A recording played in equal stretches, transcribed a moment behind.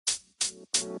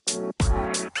Alrighty.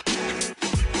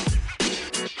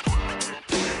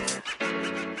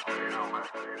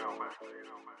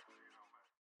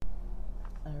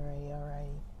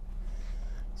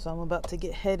 So I'm about to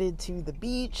get headed to the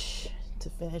beach to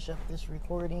finish up this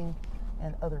recording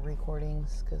and other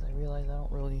recordings because I realize I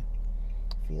don't really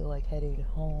feel like heading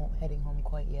home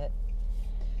quite yet.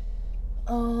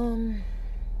 I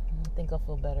think I'll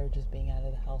feel better just being out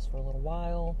of the house for a little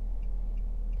while.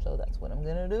 So that's what I'm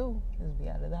gonna do, is be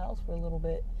out of the house for a little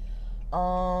bit. But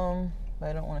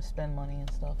I don't want to spend money and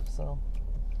stuff, so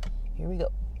here we go.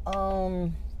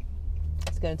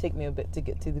 It's gonna take me a bit to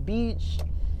get to the beach.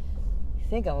 I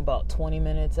think I'm about 20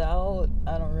 minutes out.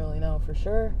 I don't really know for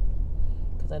sure,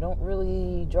 because I don't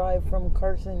really drive from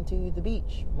Carson to the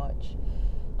beach much.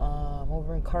 I'm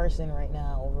over in Carson right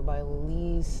now, over by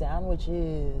Lee's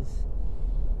Sandwiches,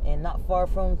 and not far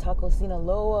from Taco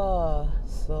Sinaloa.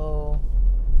 So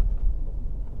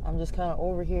I'm just kind of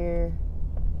over here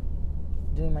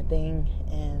doing my thing,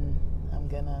 and I'm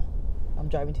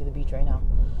driving to the beach right now.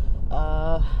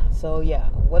 So yeah,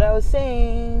 what I was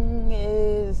saying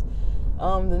is,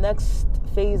 the next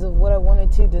phase of what I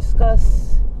wanted to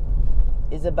discuss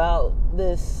is about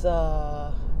this,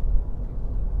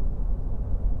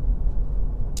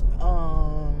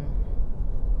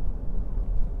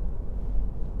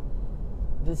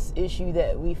 this issue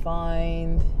that we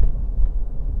find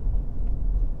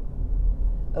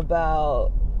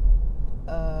about,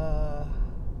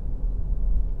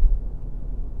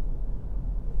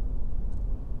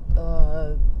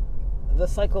 the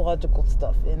psychological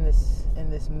stuff in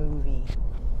this movie.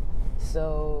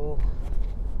 So,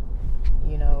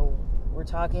 we're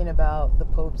talking about the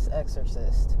Pope's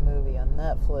Exorcist movie on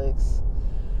Netflix.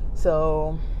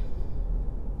 So,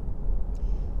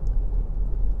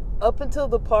 up until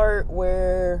the part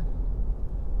where,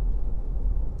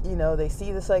 they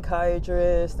see the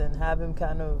psychiatrist and have him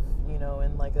kind of,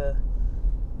 in like a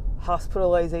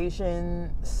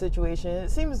hospitalization situation. It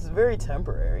seems very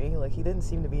temporary. Like, he didn't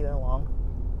seem to be there long.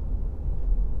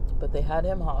 But they had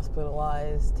him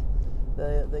hospitalized,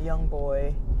 the young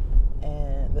boy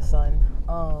and the son.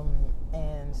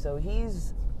 And so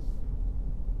he's,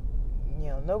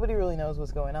 nobody really knows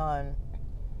what's going on.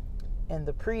 And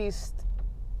the priest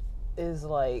is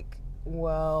like,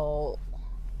 well,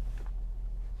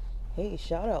 hey,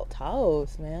 shout out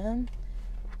Taos, man.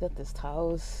 Got this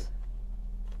Taos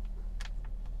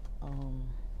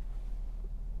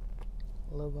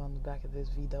logo on the back of this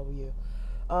VW.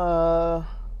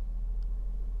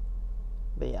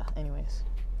 But yeah, anyways,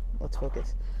 let's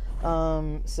focus.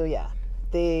 So yeah,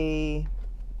 they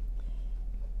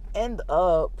end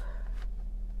up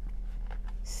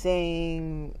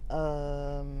saying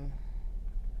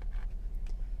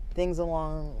things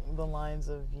along the lines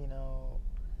of,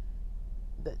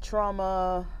 that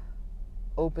trauma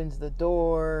opens the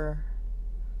door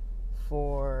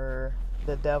for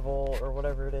the devil or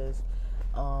whatever it is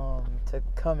to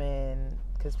come in,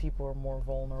 because people are more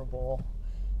vulnerable.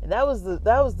 And that was the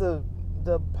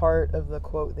part of the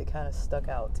quote that kind of stuck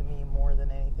out to me more than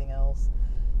anything else,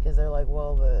 because they're like,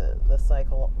 well, the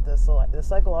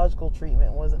psychological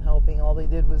treatment wasn't helping. All they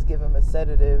did was give him a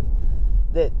sedative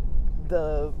that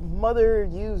the mother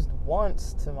used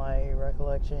once, to my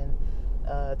recollection,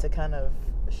 to kind of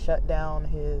shut down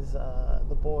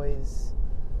the boy's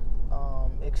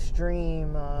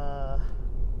extreme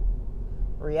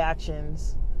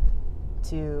reactions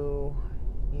to,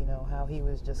 how he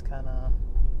was just kind of,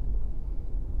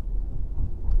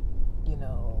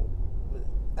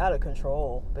 out of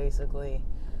control, basically.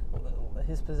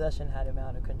 His possession had him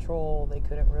out of control. They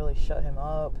couldn't really shut him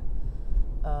up.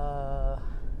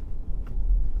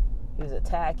 He was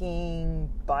attacking,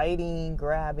 biting,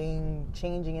 grabbing,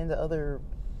 changing into other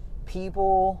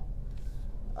people,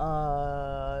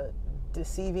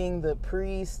 deceiving the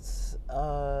priests.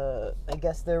 I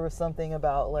guess there was something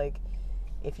about, like,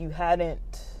 if you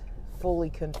hadn't fully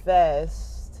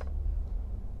confessed,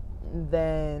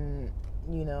 then,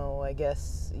 I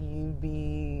guess you'd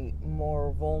be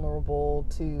more vulnerable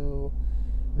to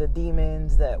the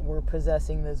demons that were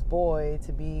possessing this boy,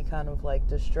 to be kind of like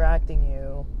distracting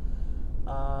you.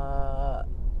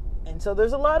 And so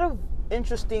there's a lot of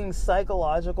interesting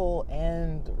psychological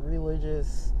and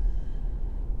religious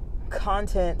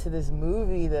content to this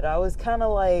movie that I was kind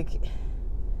of like,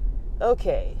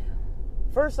 okay,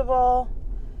 first of all,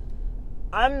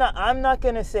 I'm not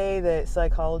gonna say that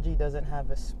psychology doesn't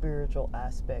have a spiritual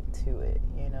aspect to it,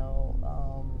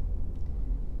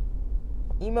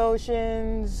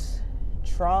 emotions,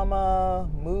 trauma,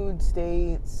 mood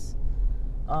states.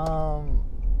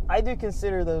 I do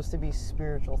consider those to be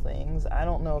spiritual things. I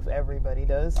don't know if everybody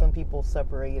does. Some people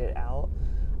separate it out.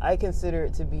 I consider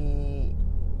it to be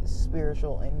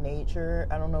spiritual in nature.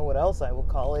 I don't know what else I would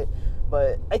call it,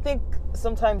 but I think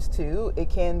sometimes too it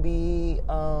can be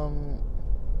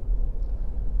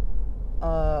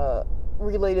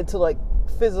related to like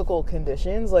physical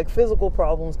conditions. Like physical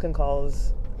problems can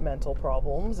cause mental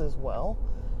problems as well.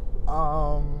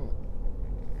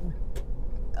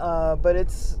 But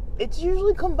it's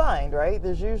usually combined, right?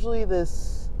 There's usually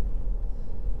this,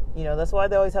 that's why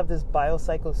they always have this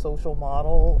biopsychosocial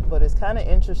model, but it's kind of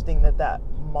interesting that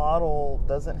model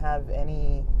doesn't have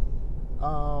any,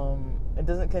 it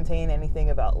doesn't contain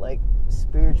anything about like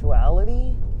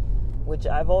spirituality, which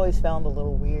I've always found a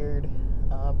little weird,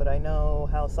 but I know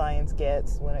how science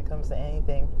gets when it comes to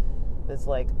anything that's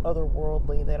like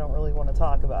otherworldly. They don't really want to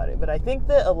talk about it, but I think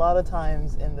that a lot of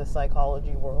times in the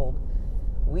psychology world,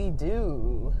 we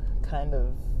do kind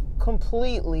of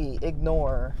completely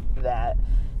ignore that.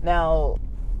 Now,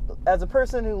 as a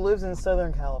person who lives in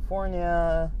Southern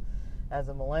California, as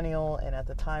a millennial, and at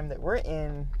the time that we're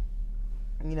in,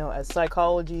 as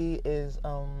psychology is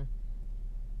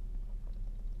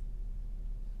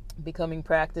becoming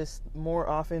practiced more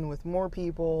often with more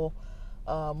people,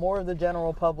 more of the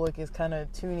general public is kind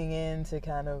of tuning in to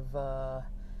kind of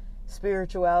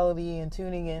spirituality and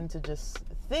tuning in to just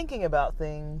thinking about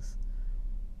things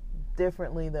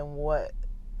differently than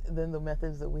the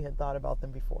methods that we had thought about them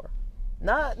before.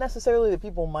 Not necessarily that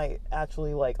people might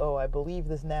actually like, oh, I believe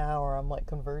this now, or I'm like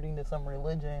converting to some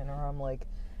religion, or I'm like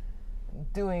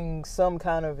doing some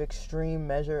kind of extreme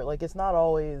measure. Like, it's not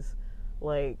always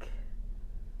like,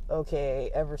 okay,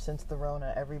 ever since the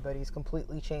Rona, everybody's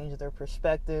completely changed their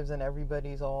perspectives and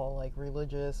everybody's all like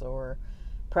religious or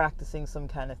practicing some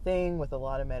kind of thing with a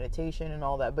lot of meditation and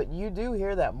all that. But you do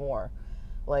hear that more.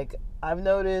 Like, I've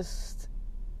noticed,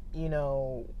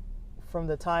 from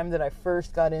the time that I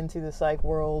first got into the psych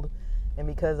world, and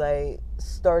because I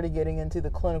started getting into the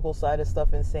clinical side of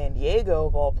stuff in San Diego,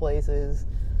 of all places,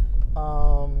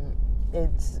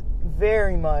 it's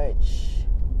very much,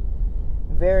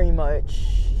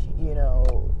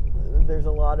 there's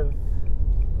a lot of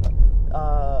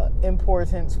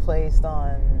importance placed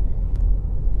on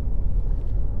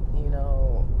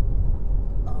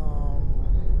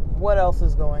what else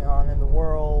is going on in the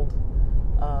world,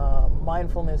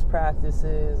 mindfulness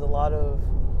practices. A lot of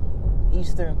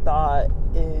Eastern thought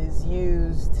is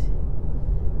used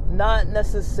not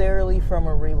necessarily from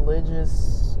a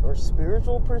religious or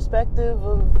spiritual perspective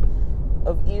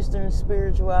of Eastern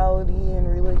spirituality and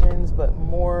religions, but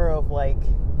more of like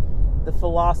the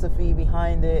philosophy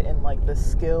behind it and like the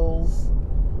skills.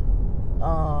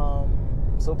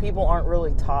 So people aren't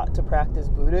really taught to practice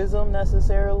Buddhism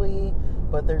necessarily,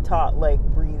 but they're taught like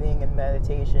breathing and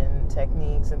meditation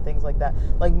techniques and things like that.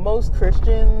 Like most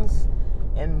Christians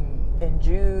and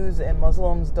Jews and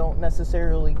Muslims don't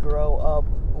necessarily grow up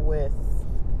with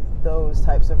those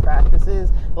types of practices.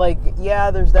 Like,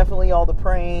 yeah, there's definitely all the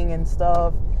praying and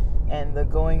stuff and the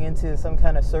going into some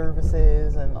kind of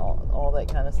services and all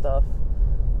that kind of stuff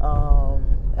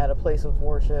at a place of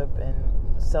worship and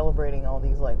celebrating all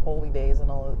these like holy days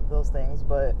and all of those things.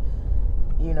 But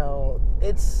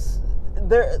it's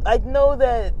there. I know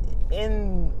that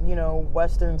in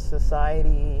Western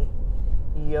society,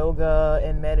 yoga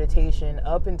and meditation,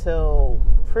 up until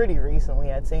pretty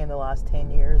recently, I'd say in the last 10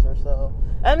 years or so,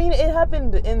 I mean, it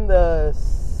happened in the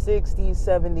 60s,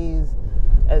 70s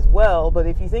as well, but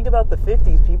if you think about the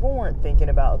 50s, people weren't thinking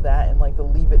about that in like the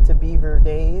Leave It to Beaver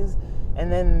days,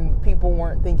 and then people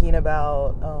weren't thinking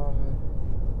about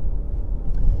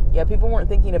people weren't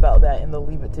thinking about that in the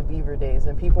Leave It to Beaver days,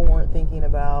 and people weren't thinking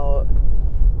about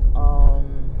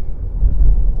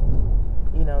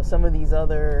some of these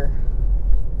other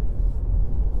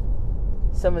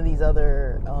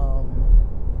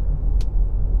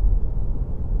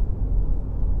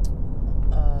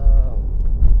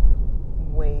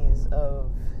ways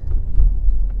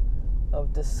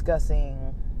of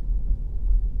discussing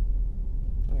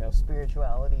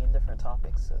spirituality and different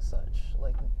topics as such.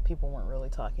 Like, people weren't really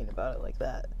talking about it like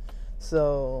that.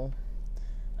 So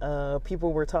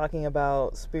people were talking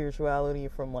about spirituality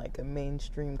from like a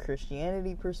mainstream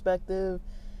Christianity perspective,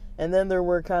 and then there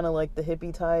were kind of like the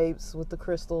hippie types with the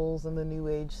crystals and the new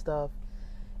age stuff,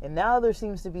 and now there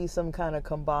seems to be some kind of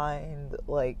combined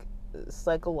like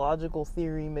psychological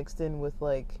theory mixed in with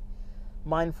like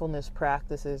mindfulness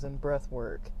practices and breath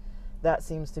work. That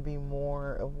seems to be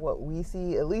more of what we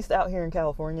see, at least out here in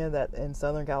California, that in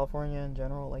Southern California in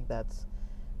general, like that's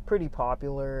pretty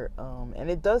popular, and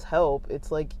it does help.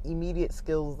 It's like immediate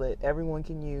skills that everyone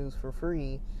can use for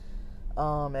free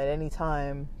at any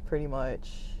time, pretty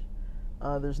much.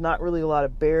 There's not really a lot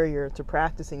of barrier to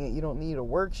practicing it. You don't need a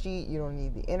worksheet. You don't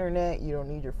need the internet. You don't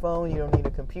need your phone. You don't need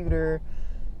a computer.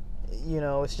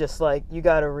 It's just like you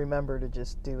got to remember to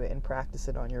just do it and practice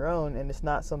it on your own. And it's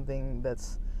not something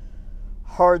that's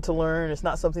hard to learn. It's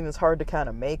not something that's hard to kind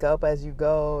of make up as you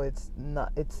go. It's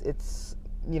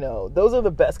those are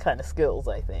the best kind of skills,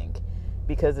 I think,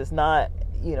 because it's not,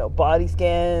 body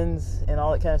scans and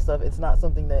all that kind of stuff. It's not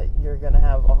something that you're going to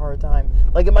have a hard time.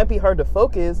 Like, it might be hard to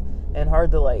focus and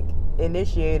hard to, like,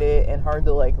 initiate it and hard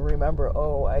to, like, remember,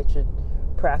 oh, I should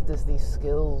practice these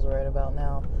skills right about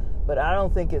now. But I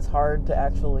don't think it's hard to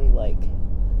actually, like,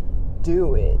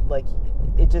 do it. Like,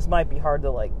 it just might be hard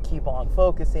to, like, keep on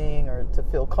focusing or to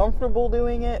feel comfortable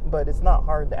doing it, but it's not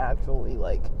hard to actually,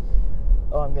 like,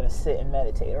 oh, I'm going to sit and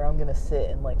meditate, or I'm going to sit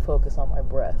and, like, focus on my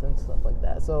breath and stuff like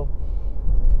that. So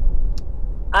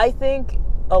I think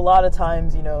a lot of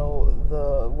times,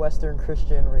 the Western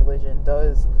Christian religion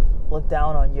does look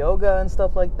down on yoga and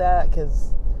stuff like that,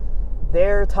 because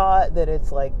they're taught that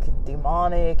it's, like,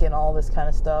 demonic and all this kind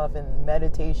of stuff, and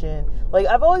meditation. Like,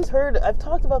 I've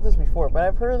talked about this before, but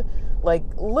I've heard, like,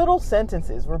 little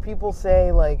sentences where people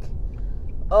say, like,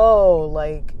 oh,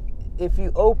 like, if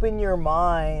you open your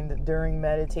mind during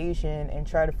meditation and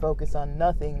try to focus on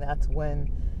nothing, that's when,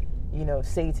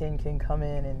 Satan can come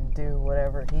in and do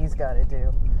whatever he's got to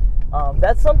do.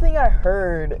 That's something I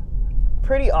heard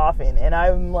pretty often, and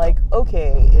I'm like,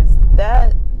 okay, is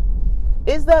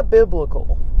that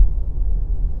biblical?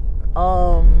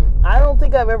 I don't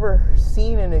think I've ever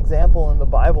seen an example in the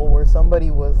Bible where somebody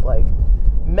was, like,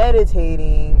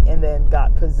 meditating and then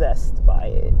got possessed by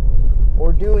it,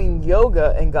 or doing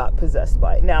yoga and got possessed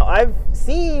by it. Now, I've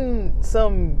seen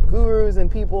some gurus and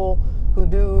people who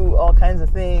do all kinds of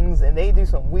things, and they do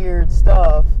some weird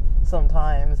stuff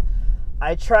sometimes.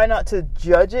 I try not to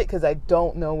judge it because I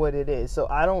don't know what it is. So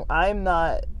I'm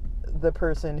not the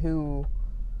person who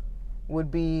would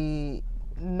be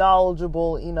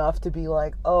knowledgeable enough to be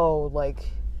like, oh, like,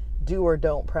 do or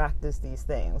don't practice these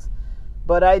things.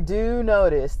 But I do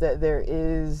notice that there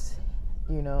is,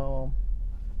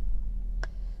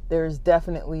 there's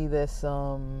definitely this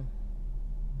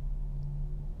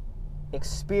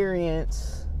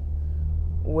experience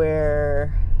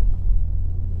where,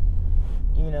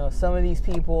 some of these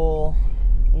people,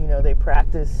 they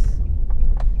practice,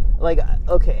 like,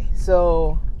 okay,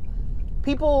 so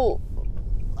people,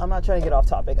 I'm not trying to get off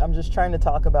topic. I'm just trying to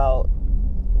talk about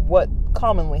what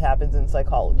commonly happens in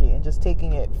psychology and just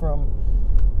taking it from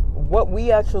what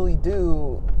we actually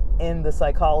do in the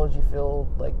psychology field,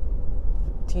 like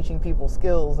teaching people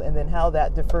skills, and then how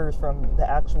that differs from the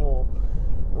actual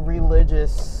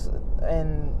religious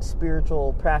and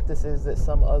spiritual practices that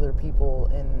some other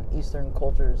people in Eastern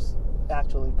cultures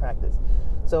actually practice.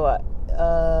 So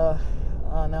now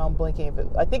I'm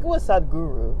blanking. I think it was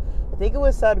Sadhguru.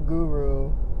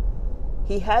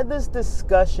 He had this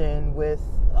discussion with,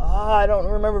 I don't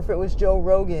remember if it was Joe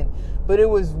Rogan, but it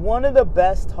was one of the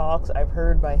best talks I've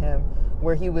heard by him,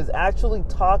 where he was actually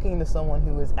talking to someone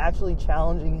who was actually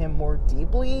challenging him more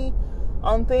deeply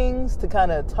on things, to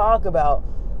kind of talk about,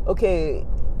 okay,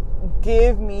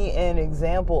 give me an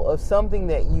example of something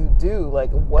that you do,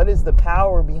 like, what is the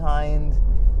power behind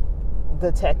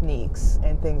the techniques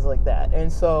and things like that.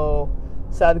 And so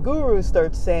Sadhguru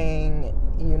starts saying,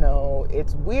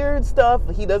 it's weird stuff.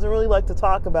 He doesn't really like to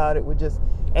talk about it with just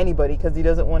anybody, because he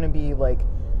doesn't want to be, like,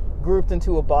 grouped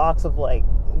into a box of, like,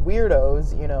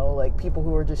 weirdos, like people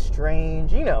who are just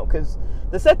strange, because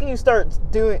the second you start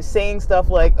saying stuff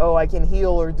like, oh, I can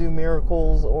heal or do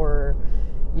miracles, or,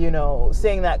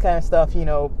 saying that kind of stuff,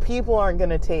 people aren't going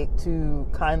to take too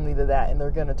kindly to that, and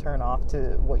they're going to turn off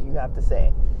to what you have to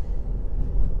say.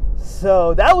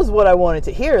 So that was what I wanted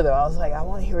to hear, though. I was like, I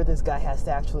want to hear what this guy has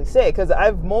to actually say, because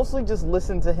I've mostly just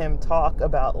listened to him talk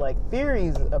about, like,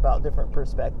 theories about different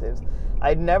perspectives.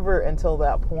 I'd never, until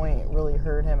that point, really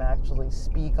heard him actually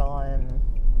speak on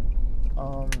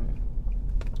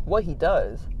what he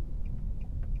does.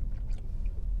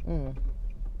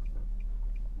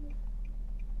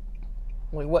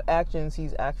 Like, what actions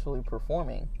he's actually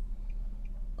performing.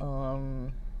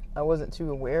 I wasn't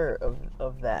too aware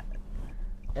of that.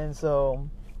 And so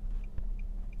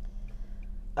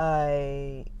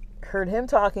I heard him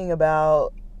talking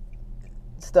about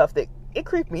stuff that it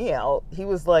creeped me out. He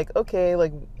was like, okay,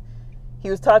 like, he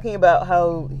was talking about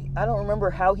how, I don't remember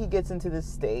how he gets into this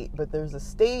state, but there's a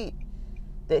state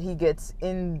that he gets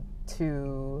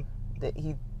into that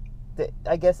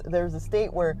I guess there's a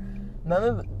state where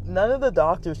none of the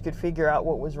doctors could figure out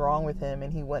what was wrong with him,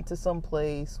 and he went to some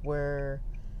place where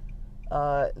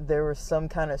there was some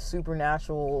kind of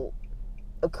supernatural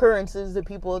occurrences that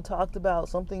people had talked about,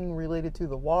 something related to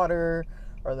the water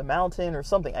or the mountain or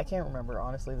something. I can't remember,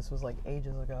 honestly. This was like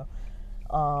ages ago.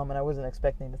 And I wasn't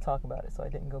expecting to talk about it, so I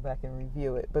didn't go back and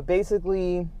review it. But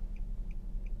basically,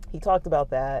 he talked about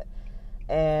that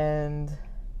and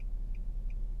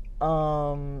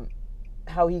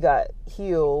how he got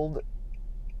healed.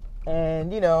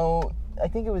 And, I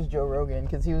think it was Joe Rogan,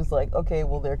 because he was like, okay,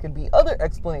 well, there could be other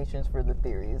explanations for the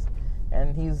theories.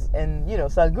 And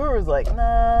Sadhguru was like,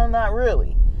 nah, not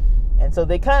really. And so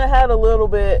they kind of had a little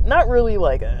bit, not really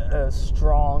like a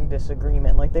strong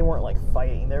disagreement. Like, they weren't like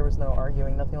fighting. There was no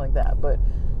arguing, nothing like that. But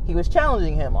he was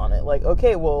challenging him on it. Like,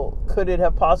 okay, well, could it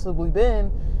have possibly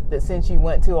been that since you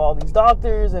went to all these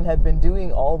doctors and had been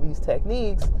doing all these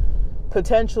techniques,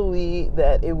 potentially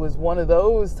that it was one of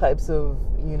those types of,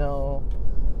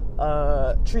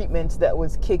 treatments that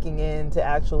was kicking in to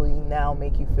actually now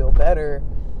make you feel better?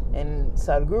 And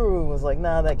Sadhguru was like,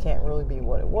 nah, that can't really be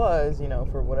what it was,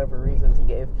 for whatever reasons he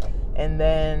gave. And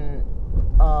then,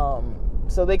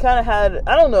 so they kind of had,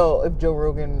 I don't know if Joe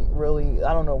Rogan really,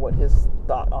 I don't know what his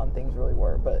thought on things really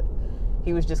were, but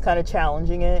he was just kind of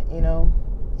challenging it,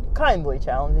 kindly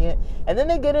challenging it. And then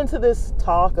they get into this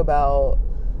talk about,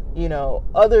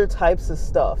 other types of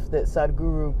stuff that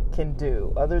Sadhguru can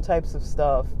do, other types of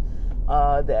stuff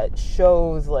that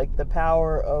shows like the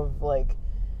power of like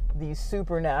these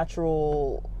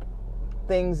supernatural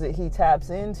things that he taps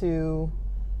into,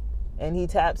 and he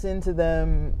taps into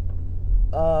them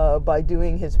by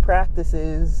doing his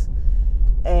practices.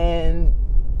 And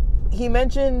he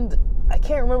mentioned, I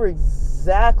can't remember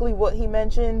exactly what he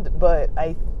mentioned, but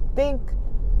I think,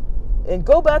 and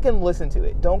go back and listen to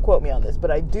it, don't quote me on this, but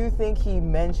I do think he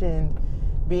mentioned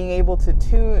being able to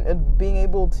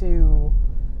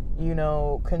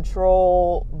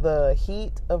control the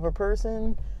heat of a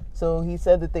person. So he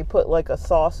said that they put like a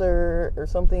saucer or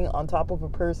something on top of a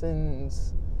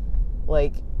person's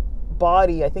like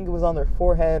body. I think it was on their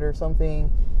forehead or something.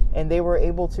 And they were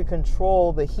able to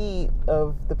control the heat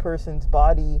of the person's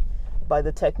body by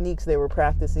the techniques they were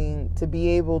practicing to be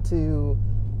able to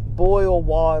boil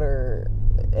water.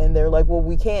 And they're like, well,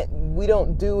 we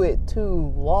don't do it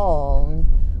too long.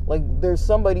 Like, there's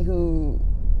somebody who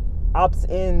opts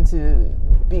into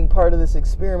being part of this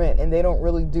experiment, and they don't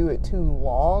really do it too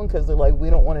long because they're like, we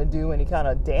don't want to do any kind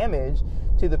of damage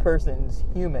to the person's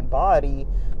human body.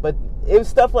 But it was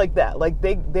stuff like that. Like,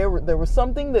 there was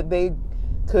something that they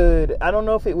could, I don't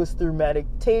know if it was through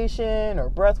meditation or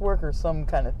breath work or some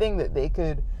kind of thing that they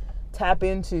could tap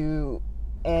into,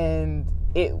 and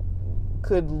it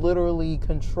could literally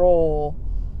control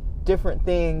different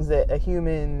things that a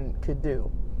human could do.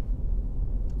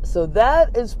 So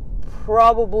that is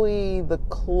probably the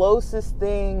closest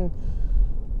thing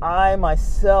I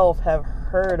myself have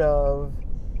heard of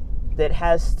that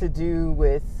has to do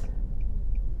with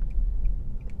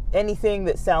anything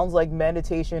that sounds like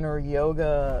meditation or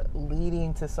yoga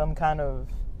leading to some kind of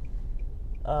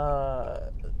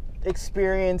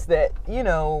experience that,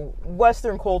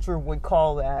 Western culture would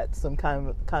call that some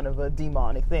kind of a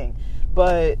demonic thing.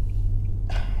 But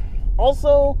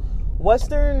also,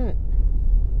 Western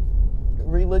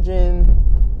religion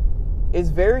is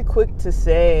very quick to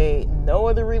say no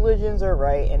other religions are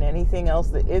right and anything else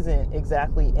that isn't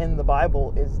exactly in the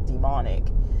Bible is demonic.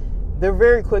 They're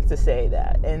very quick to say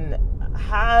that. And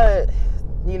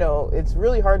it's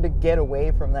really hard to get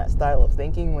away from that style of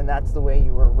thinking when that's the way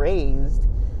you were raised.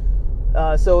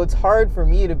 So it's hard for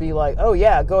me to be like, oh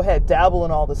yeah, go ahead, dabble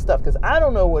in all this stuff, because I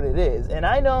don't know what it is. And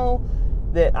I know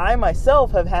that I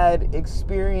myself have had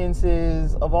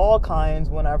experiences of all kinds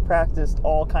when I've practiced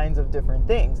all kinds of different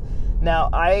things. Now,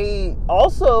 I can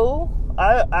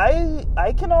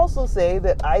also say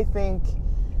that I think,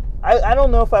 I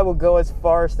don't know if I would go as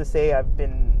far as to say I've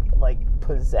been like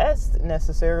possessed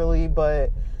necessarily,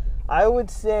 but I would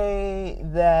say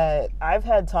that I've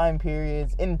had time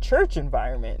periods in church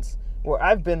environments where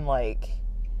I've been like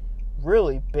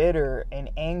really bitter and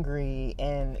angry,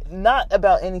 and not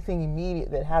about anything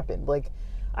immediate that happened. Like,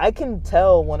 I can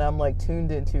tell when I'm like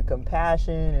tuned into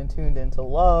compassion and tuned into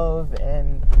love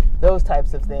and those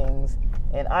types of things.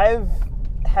 And I've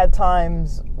had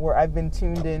times where I've been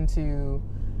tuned into,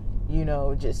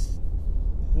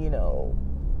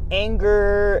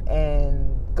 anger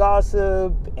and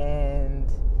gossip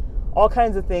and all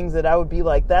kinds of things that I would be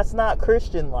like, that's not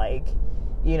Christian-like,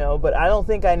 but I don't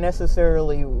think I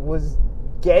necessarily was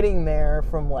getting there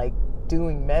from like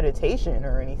doing meditation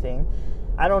or anything.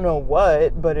 I don't know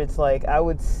what, but it's like, I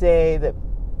would say that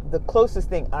the closest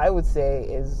thing I would say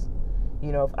is,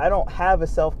 if I don't have a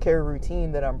self-care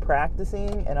routine that I'm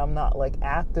practicing and I'm not like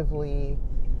actively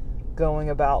going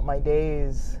about my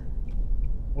days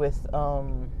with,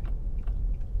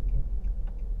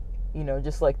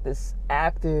 just like this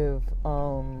active,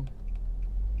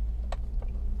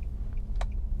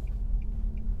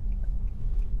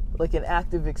 like an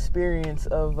active experience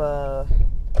of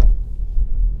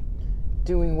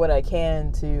doing what I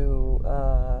can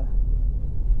to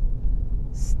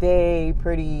stay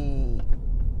pretty,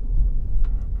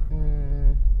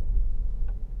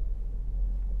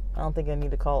 I don't think I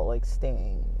need to call it like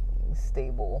staying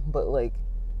stable, but like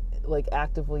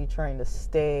actively trying to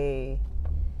stay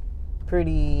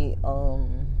pretty,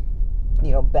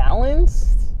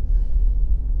 balanced.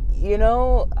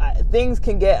 Things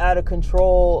can get out of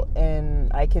control,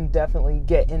 and I can definitely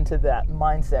get into that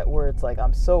mindset where it's like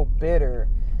I'm so bitter,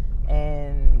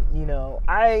 and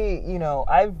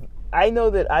I know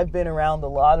that I've been around a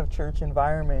lot of church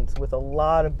environments with a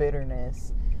lot of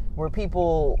bitterness, where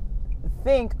people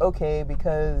think, okay,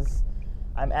 because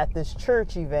I'm at this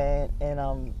church event and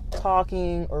I'm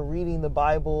talking or reading the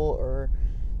Bible or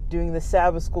doing the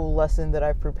Sabbath school lesson that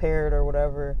I've prepared or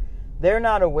whatever, they're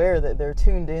not aware that they're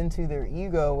tuned into their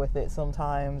ego with it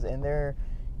sometimes, and they're,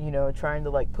 trying to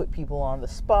like put people on the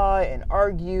spot and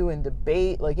argue and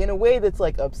debate, like in a way that's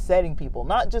like upsetting people,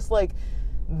 not just like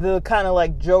the kind of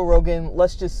like Joe Rogan,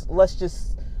 let's just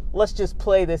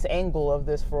play this angle of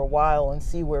this for a while and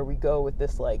see where we go with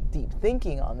this like deep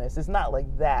thinking on this. It's not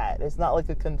like that. It's not like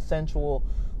a consensual,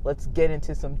 let's get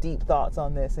into some deep thoughts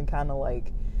on this and kind of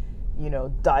like,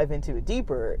 dive into it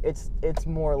deeper. It's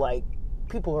more like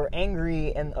people are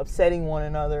angry and upsetting one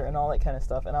another and all that kind of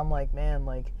stuff. And I'm like, man,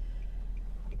 like,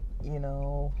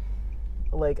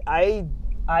 like I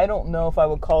don't know if I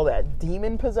would call that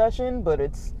demon possession, but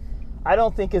I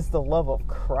don't think it's the love of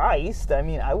Christ. I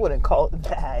mean, I wouldn't call it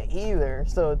that either.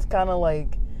 So it's kind of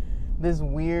like this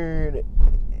weird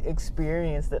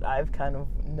experience that I've kind of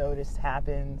noticed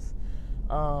happens,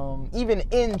 even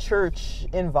in church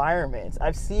environments.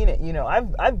 I've seen it,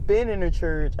 I've been in a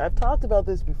church. I've talked about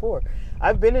this before.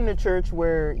 I've been in a church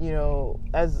where,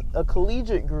 as a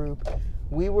collegiate group,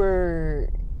 we were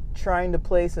trying to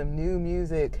play some new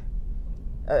music,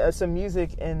 some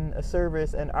music in a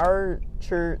service, and our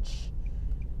church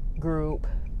group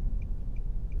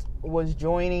was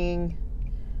joining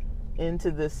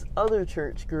into this other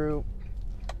church group.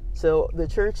 So the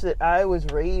church that I was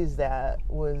raised at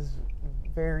was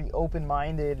very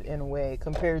open-minded in a way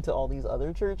compared to all these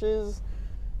other churches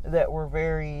that were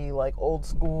very like old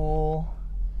school,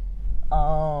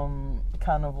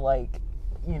 kind of like,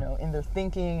 in their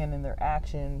thinking and in their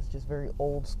actions, just very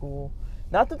old school.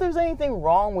 Not that there's anything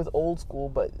wrong with old school,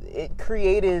 but it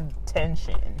created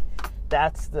tension.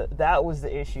 That was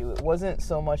the issue. It wasn't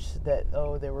so much that,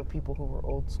 there were people who were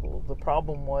old school. The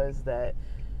problem was that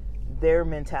their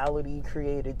mentality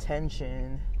created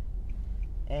tension,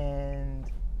 and,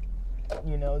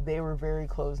 they were very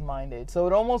closed-minded. So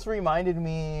it almost reminded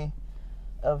me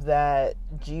of that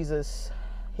Jesus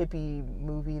hippie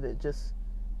movie that just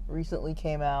recently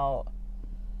came out.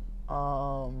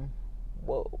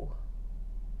 Whoa.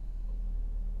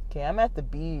 Okay, I'm at the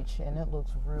beach, and it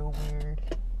looks real weird.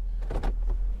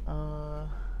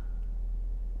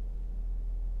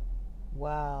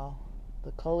 Wow.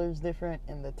 The color's different,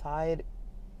 and the tide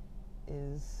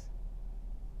is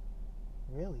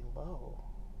really low.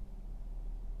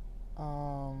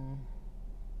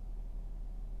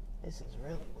 This is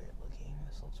really weird looking.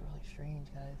 This looks really strange,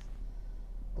 guys.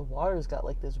 The water's got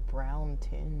like this brown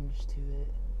tinge to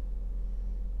it.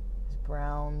 These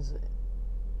browns.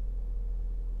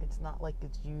 It's not like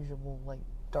its usual like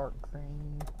dark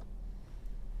green.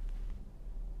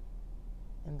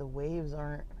 And the waves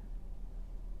aren't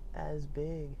as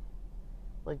big.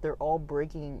 Like they're all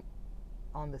breaking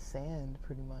on the sand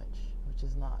pretty much, which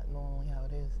is not normally how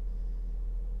it is.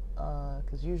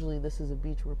 Because usually this is a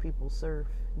beach where people surf.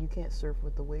 You can't surf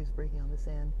with the waves breaking on the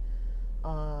sand.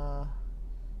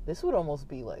 This would almost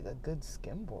be like a good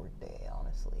skimboard day,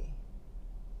 honestly.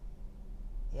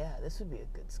 Yeah, this would be a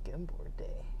good skimboard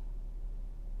day.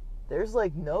 There's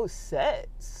like no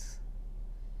sets.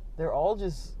 They're all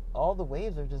the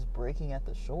waves are just breaking at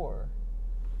the shore.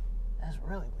 That's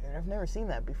really weird. I've never seen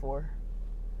that before.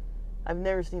 I've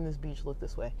never seen this beach look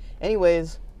this way.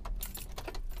 Anyways,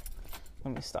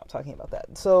 let me stop talking about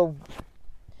that. So,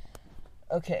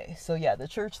 okay, so yeah, the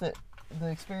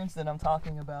experience that I'm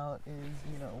talking about is,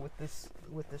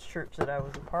 with this church that I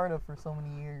was a part of for so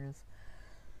many years.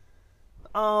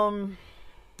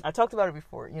 I talked about it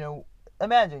before.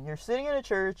 Imagine you're sitting in a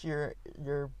church. You're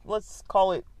let's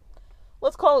call it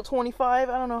 25.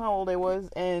 I don't know how old I was,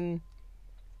 and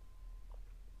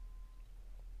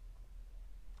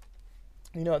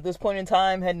at this point in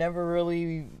time, had never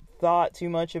really thought too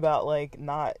much about, like,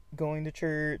 not going to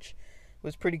church.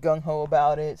 Was pretty gung-ho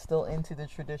about it. Still into the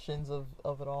traditions of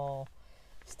it all.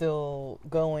 Still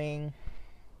going.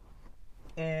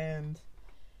 And,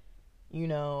 you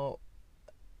know,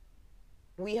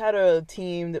 we had a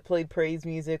team that played praise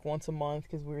music once a month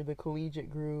because we were the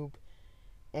collegiate group.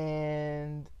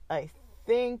 And I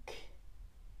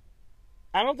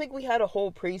don't think we had a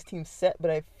whole praise team set, but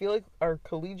I feel like our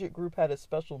collegiate group had a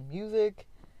special music.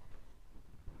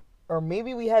 Or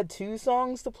maybe we had 2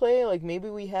 songs to play. Like, maybe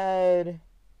we had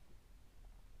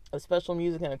a special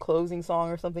music and a closing song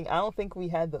or something. I don't think we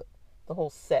had the whole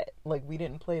set. Like, we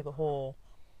didn't play the whole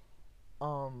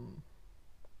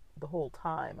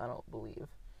time, I don't believe.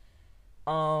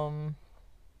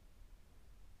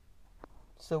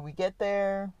 So we get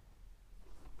there.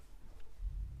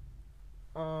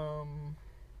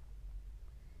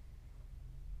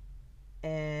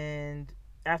 And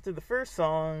after the first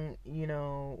song, you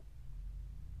know,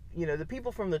 the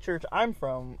people from the church I'm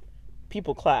from,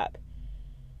 people clap.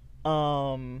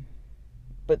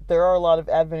 But there are a lot of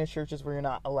Adventist churches where you're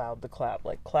not allowed to clap.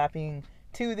 Like, clapping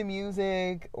to the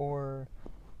music, or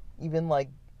even, like,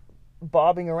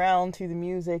 bobbing around to the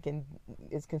music, and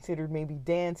it's considered maybe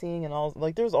dancing, and all.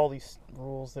 Like, there's all these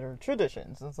rules that are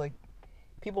traditions. It's like,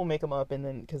 people make them up, and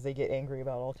then, because they get angry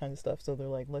about all kinds of stuff, so they're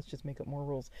like, let's just make up more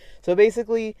rules. So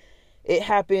basically, it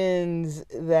happens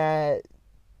that,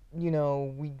 you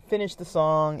know, we finish the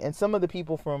song, and some of the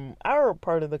people from our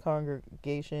part of the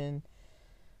congregation,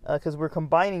 because we're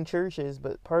combining churches,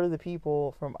 but part of the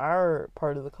people from our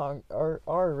part of the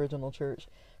our original church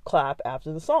clap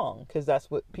after the song, because that's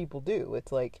what people do.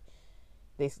 It's like,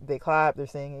 they clap, they're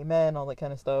saying amen, all that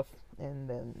kind of stuff, and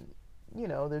then, you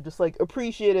know, they're just, like,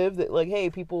 appreciative that, like, hey,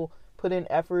 people put in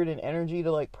effort and energy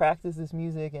to, like, practice this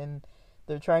music, and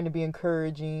they're trying to be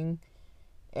encouraging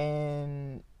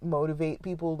and motivate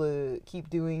people to keep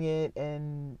doing it,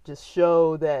 and just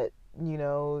show that, you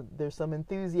know, there's some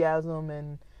enthusiasm,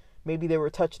 and maybe they were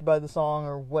touched by the song,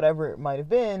 or whatever it might have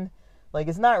been. Like,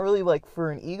 it's not really, like,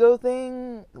 for an ego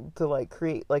thing to, like,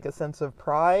 create, like, a sense of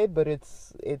pride, but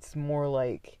it's more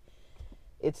like,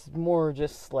 it's more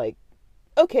just, like,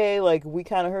 okay, like, we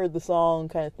kind of heard the song,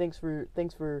 kind of thanks for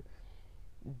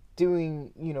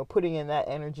doing, you know, putting in that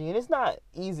energy. And it's not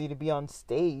easy to be on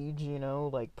stage, you know,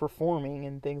 like, performing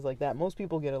and things like that. Most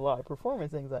people get a lot of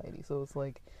performance anxiety, so it's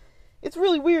like, it's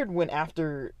really weird when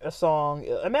after a song,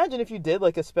 imagine if you did,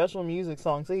 like, a special music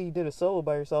song, say you did a solo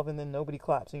by yourself, and then nobody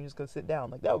claps and you just go sit down.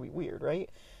 Like, that would be weird, right?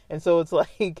 And so it's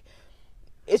like,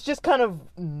 it's just kind of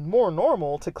more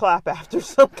normal to clap after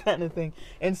some kind of thing.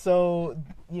 And so,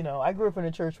 you know, I grew up in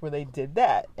a church where they did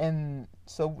that, and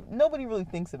so nobody really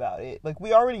thinks about it. Like,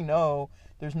 we already know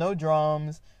there's no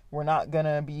drums, we're not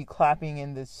gonna be clapping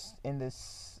in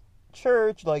this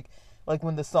church, like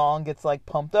when the song gets, like,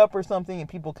 pumped up or something and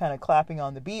people kind of clapping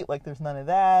on the beat, like, there's none of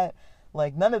that.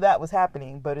 Like, none of that was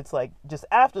happening, but it's like, just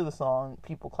after the song,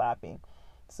 people clapping.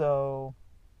 So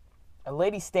a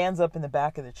lady stands up in the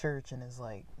back of the church and is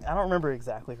like, I don't remember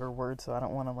exactly her words, so I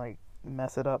don't want to, like,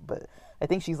 mess it up, but I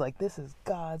think she's like, this is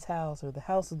God's house, or the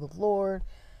house of the Lord,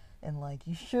 and, like,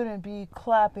 you shouldn't be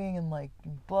clapping, and, like,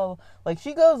 blah, blah. Like,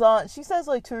 she goes on, she says,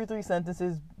 like, 2 or 3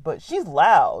 sentences, but she's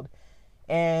loud,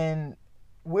 and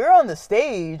we're on the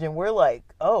stage, and we're like,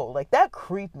 oh, like, that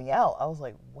creeped me out. I was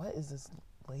like, what is this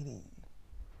lady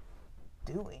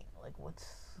doing? Like, what's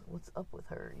up with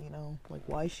her, you know? Like,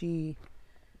 why is she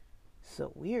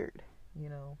so weird, you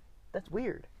know? That's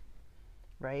weird,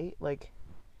 right? Like,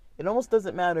 it almost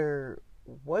doesn't matter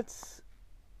what's,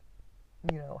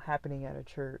 you know, happening at a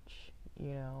church,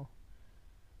 you know?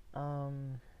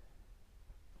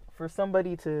 For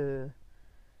somebody to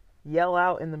yell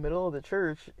out in the middle of the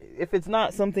church, if it's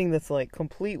not something that's, like,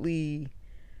 completely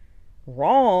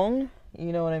wrong,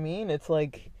 you know what I mean? It's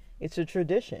like, it's a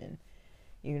tradition,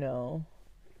 you know?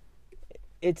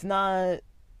 It's not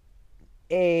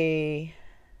like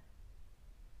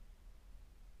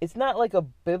a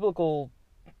biblical,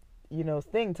 you know,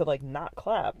 thing to, like, not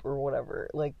clap or whatever,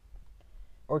 like,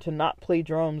 or to not play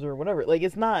drums or whatever. Like,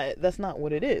 that's not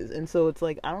what it is. And so it's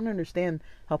like, I don't understand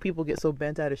how people get so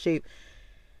bent out of shape.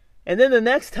 And then the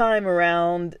next time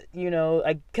around, you know,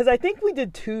 because I think we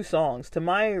did 2 songs. To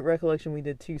my recollection, we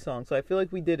did 2 songs. So I feel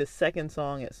like we did a second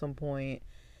song at some point.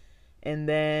 And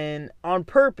then, on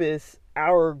purpose,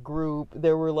 our group,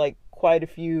 there were, like, quite a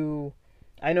few,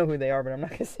 I know who they are, but I'm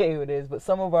not going to say who it is, but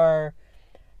some of our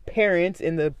parents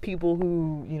and the people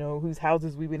who, you know, whose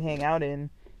houses we would hang out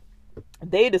in,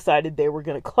 they decided they were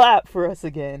going to clap for us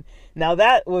again. Now,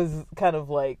 that was kind of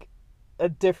like a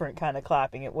different kind of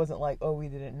clapping. It wasn't like, oh, we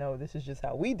didn't know, this is just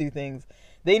how we do things.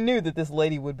 They knew that this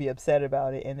lady would be upset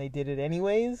about it, and they did it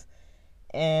anyways.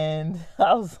 And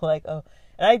I was like, oh.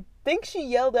 And I think she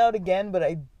yelled out again, but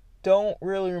I don't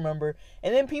really remember.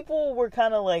 And then people were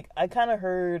kind of like, I kind of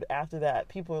heard after that,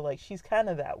 people were like, she's kind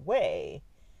of that way.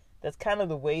 That's kind of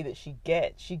the way that she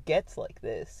gets. She gets like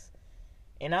this.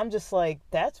 And I'm just like,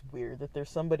 that's weird that there's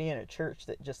somebody in a church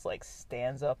that just like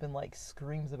stands up and like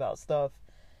screams about stuff.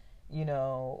 You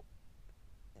know,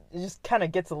 it just kind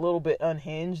of gets a little bit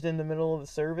unhinged in the middle of the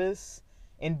service.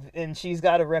 And she's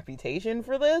got a reputation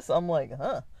for this. I'm like,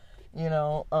 huh. You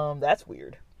know, that's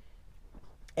weird.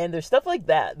 And there's stuff like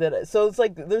that. So it's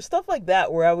like, there's stuff like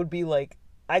that where I would be like,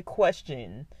 I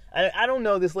question. I don't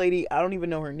know this lady. I don't even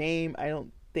know her name. I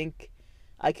don't think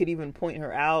I could even point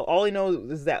her out. All I know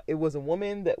is that it was a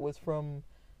woman that was from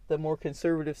the more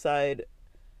conservative side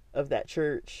of that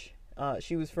church.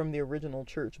 She was from the original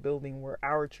church building where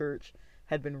our church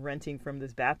had been renting from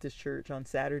this Baptist church on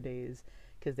Saturdays,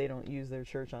 because they don't use their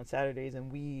church on Saturdays,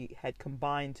 and we had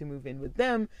combined to move in with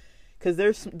them because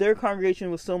their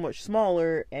congregation was so much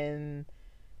smaller and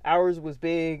ours was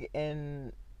big.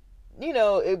 And you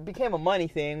know, it became a money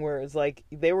thing where it's like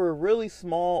they were a really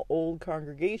small old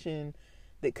congregation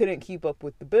that couldn't keep up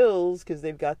with the bills because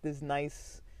they've got this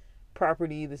nice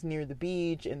property that's near the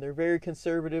beach, and they're very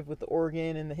conservative with the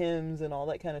organ and the hymns and all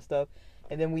that kind of stuff.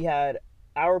 And then we had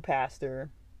our pastor,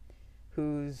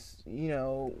 who's, you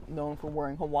know, known for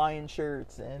wearing Hawaiian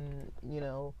shirts and, you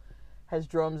know, has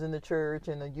drums in the church,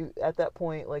 and at that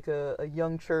point, like a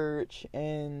young church,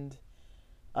 and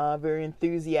very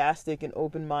enthusiastic and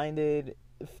open-minded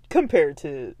compared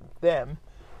to them.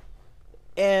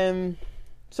 And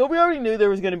so we already knew there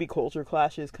was going to be culture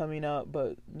clashes coming up,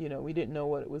 but, you know, we didn't know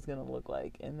what it was going to look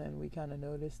like. And then we kind of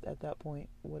noticed at that point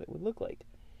what it would look like.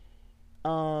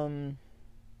 So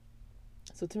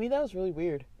to me, that was really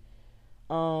weird.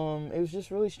 It was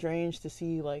just really strange to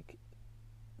see, like,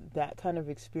 that kind of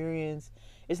experience.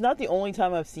 It's not the only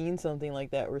time I've seen something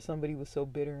like that where somebody was so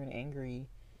bitter and angry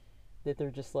that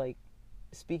they're just, like,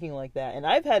 speaking like that. And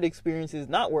I've had experiences,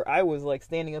 not where I was, like,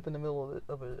 standing up in the middle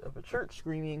of a church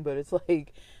screaming, but it's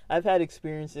like, I've had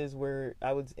experiences where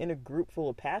I was in a group full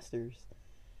of pastors.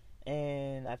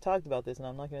 And I've talked about this, and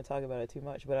I'm not going to talk about it too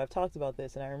much, but I've talked about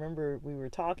this, and I remember we were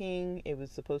talking. It was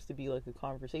supposed to be, like, a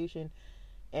conversation.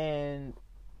 And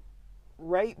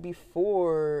right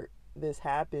before this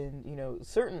happened, you know,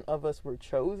 certain of us were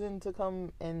chosen to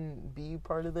come and be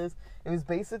part of this. It was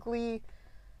basically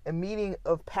a meeting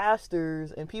of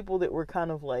pastors and people that were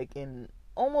kind of like in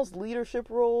almost leadership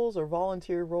roles or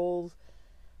volunteer roles,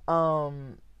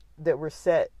 that were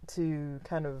set to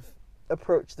kind of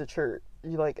approach the church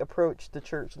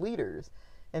leaders.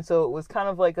 And so it was kind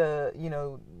of like a, you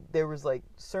know, there was like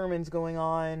sermons going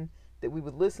on that we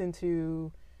would listen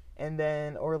to, and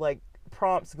then, or like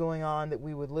prompts going on that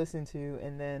we would listen to,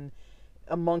 and then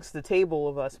amongst the table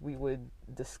of us we would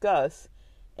discuss.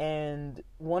 And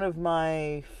one of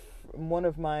my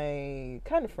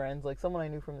kind of friends, like someone I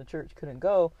knew from the church, couldn't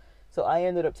go, so I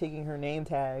ended up taking her name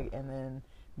tag and then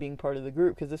being part of the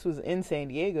group, because this was in San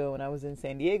Diego, and I was in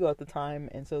San Diego at the time.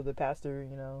 And so the pastor,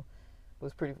 you know,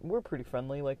 we're pretty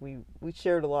friendly. Like we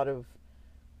shared a lot of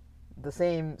the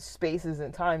same spaces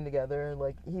and time together.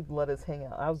 Like, he'd let us hang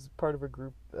out. I was part of a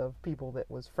group of people that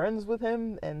was friends with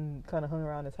him and kind of hung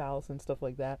around his house and stuff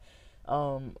like that.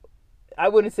 I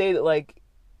wouldn't say that, like,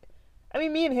 I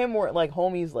mean, me and him weren't like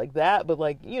homies like that, but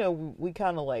like, you know, we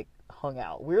kind of like hung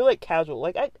out. We were like casual.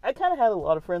 Like, I kind of had a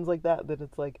lot of friends like that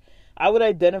it's like, I would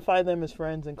identify them as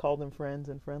friends and call them friends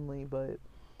and friendly, but,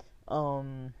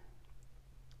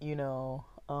 you know,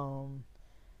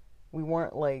 we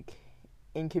weren't like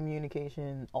in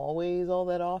communication always all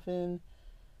that often,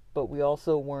 but we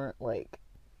also weren't like,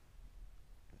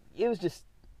 it was just,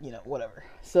 you know, whatever.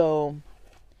 So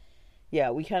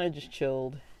yeah, we kind of just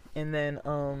chilled. And then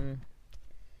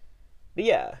but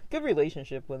yeah, good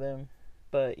relationship with him.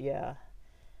 But yeah,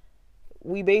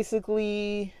 we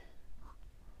basically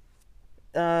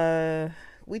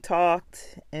we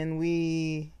talked, and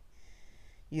we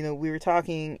were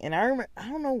talking, and I remember, I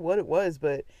don't know what it was,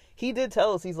 but he did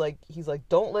tell us, he's like,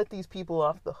 don't let these people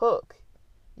off the hook,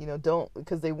 you know, don't,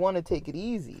 because they want to take it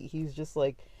easy. He's just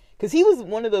like, because he was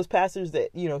one of those pastors that,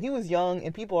 you know, he was young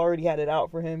and people already had it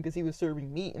out for him because he was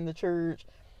serving meat in the church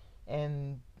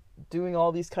and doing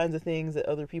all these kinds of things that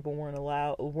other people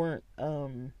weren't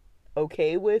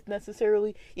okay with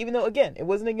necessarily, even though, again, it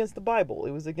wasn't against the Bible,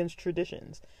 it was against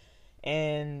traditions.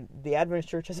 And the Adventist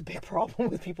church has a big problem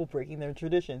with people breaking their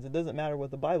traditions. It doesn't matter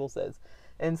what the Bible says.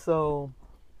 And so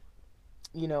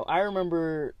I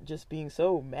remember just being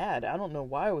so mad. I don't know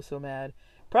why I was so mad.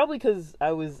 Probably because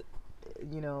I was,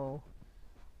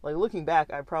 like looking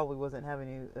back, I probably wasn't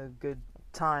having a good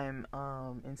time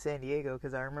in San Diego,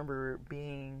 because I remember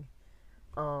being,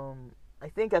 I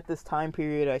think at this time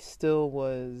period I still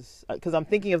was, because I'm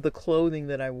thinking of the clothing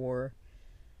that I wore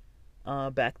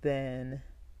back then,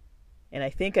 and I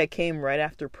think I came right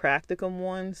after practicum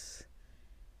once,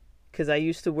 because I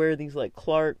used to wear these like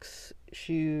Clark's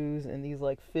shoes and these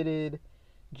like fitted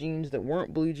jeans that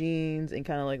weren't blue jeans, and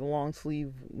kind of like long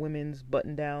sleeve women's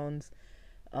button downs,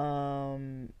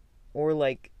 or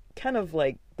like kind of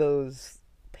like those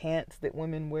pants that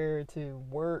women wear to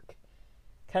work,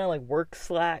 kind of like work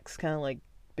slacks, kind of like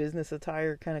business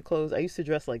attire kind of clothes. I used to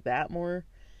dress like that more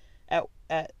at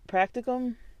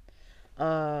practicum,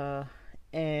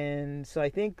 and so I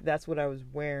think that's what I was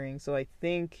wearing. So I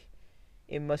think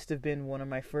it must have been one of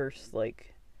my first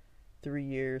like 3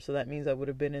 years. So that means I would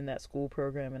have been in that school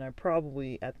program, and I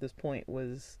probably at this point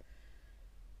was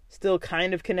still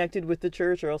kind of connected with the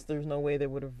church, or else there's no way they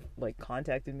would have like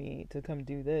contacted me to come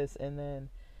do this. And then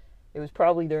it was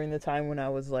probably during the time when I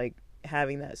was like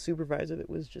having that supervisor that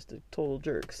was just a total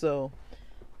jerk. So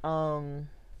I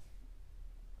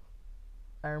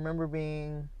remember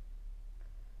being,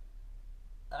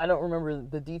 I don't remember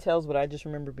the details, but I just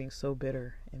remember being so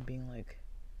bitter and being like,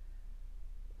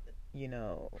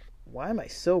 why am I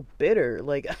so bitter?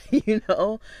 Like,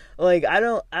 like I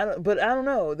don't, but I don't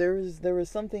know. There was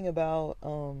something about,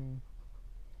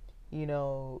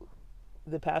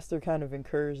 the pastor kind of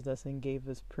encouraged us and gave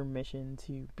us permission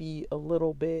to be a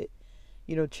little bit,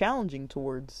 challenging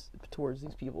towards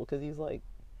these people, because he's like,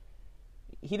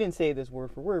 he didn't say this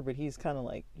word for word, but he's kind of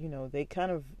like, they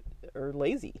kind of are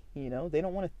lazy, they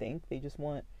don't want to think, they just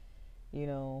want,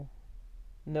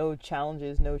 no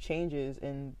challenges, no changes.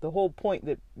 And the whole point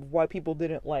that why people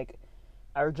didn't like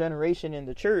our generation in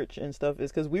the church and stuff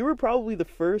is because we were probably the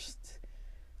first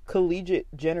collegiate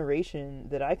generation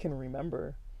that I can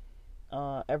remember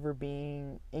ever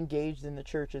being engaged in the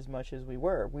church as much as we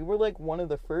were. We were like one of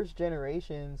the first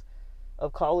generations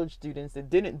of college students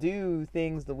that didn't do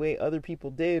things the way other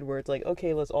people did, where it's like,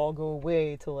 okay, let's all go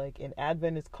away to like an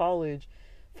Adventist college,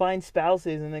 find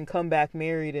spouses, and then come back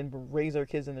married and raise our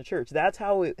kids in the church. That's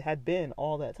how it had been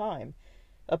all that time,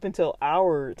 up until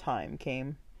our time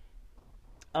came.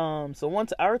 So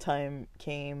once our time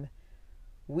came,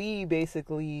 we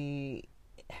basically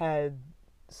had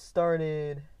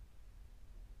started,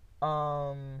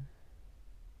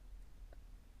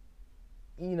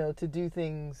 to do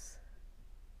things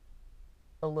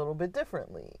a little bit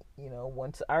differently.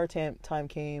 Once our time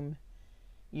came,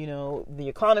 the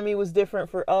economy was different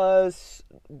for us.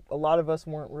 A lot of us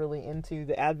weren't really into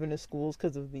the Adventist schools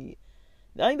because of they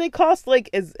cost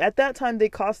at that time they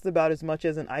cost about as much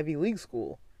as an Ivy League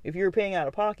school if you were paying out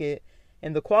of pocket,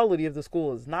 and the quality of the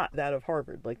school is not that of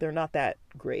Harvard. Like, they're not that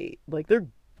great. Like, they're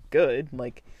good.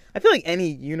 Like, I feel like any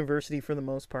university for the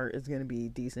most part is going to be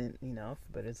decent enough,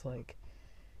 but it's like,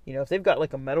 if they've got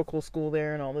like a medical school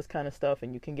there and all this kind of stuff,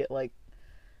 and you can get like,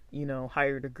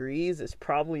 higher degrees, it's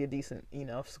probably a decent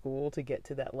enough school to get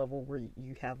to that level where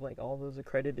you have like all those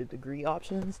accredited degree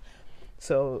options.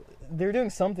 So they're doing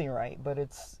something right, but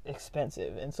it's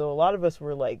expensive. And so a lot of us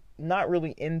were like not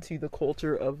really into the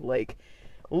culture of like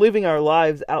living our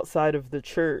lives outside of the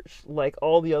church like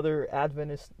all the other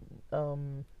Adventist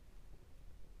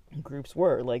groups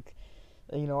were. Like,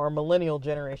 our millennial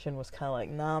generation was kind of like,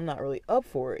 nah, I'm not really up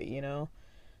for it,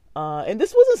 and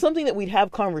this wasn't something that we'd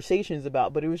have conversations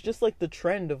about, but it was just like the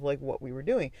trend of like what we were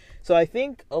doing. So I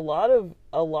think a lot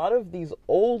of these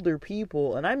older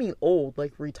people, and I mean old,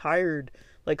 like retired,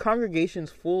 like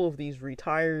congregations full of these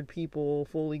retired people,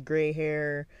 fully gray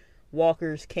hair,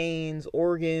 walkers, canes,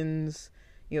 organs,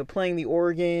 playing the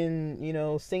organ,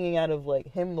 singing out of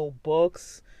like hymnal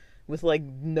books with like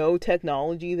no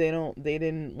technology. They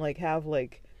didn't like have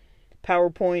like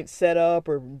PowerPoint set up,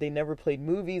 or they never played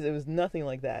movies. It was nothing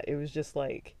like that. It was just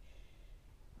like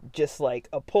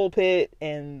a pulpit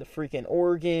and the freaking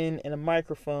organ and a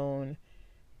microphone.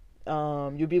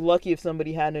 You'd be lucky if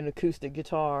somebody had an acoustic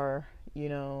guitar.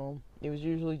 It was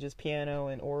usually just piano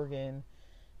and organ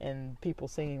and people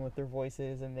singing with their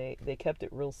voices, and they kept it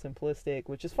real simplistic,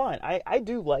 which is fine. I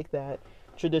do like that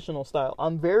traditional style.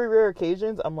 On very rare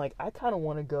occasions, I'm like, I kind of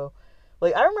want to go.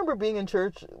 Like, I remember being in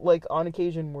church, like, on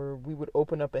occasion where we would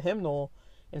open up a hymnal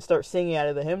and start singing out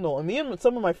of the hymnal. And me and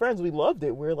some of my friends, we loved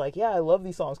it. We were like, yeah, I love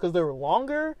these songs. Because they were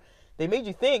longer. They made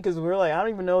you think, because we were like, I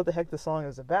don't even know what the heck the song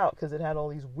is about. Because it had all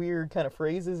these weird kind of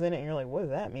phrases in it. And you're like, what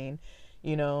does that mean?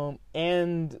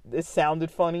 And it sounded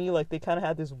funny. Like, they kind of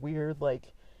had this weird,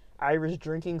 like, Irish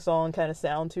drinking song kind of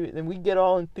sound to it. And we get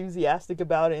all enthusiastic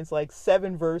about it. It's like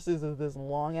 7 verses of this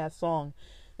long ass song,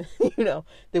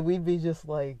 that we'd be just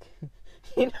like,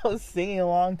 singing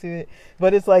along to it.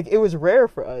 But it's like, it was rare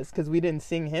for us because we didn't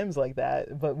sing hymns like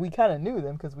that. But we kind of knew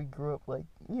them because we grew up like,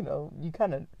 you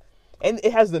kind of, and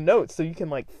it has the notes, so you can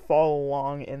like follow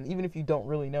along. And even if you don't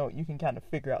really know it, you can kind of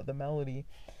figure out the melody.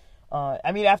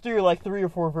 After you're like 3 or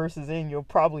 4 verses in, you'll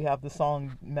probably have the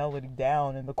song melody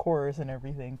down and the chorus and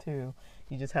everything too.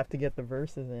 You just have to get the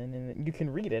verses in, and you can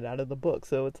read it out of the book.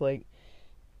 So it's like,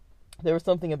 there was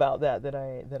something about that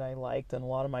I liked, and a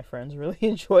lot of my friends really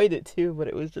enjoyed it too. But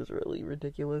it was just really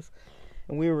ridiculous,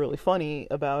 and we were really funny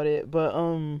about it. But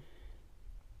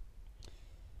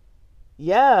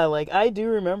yeah, like I do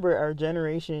remember our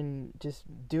generation just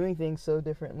doing things so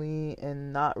differently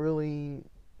and not really.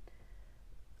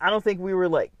 I don't think we were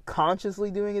like consciously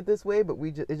doing it this way, but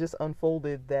it just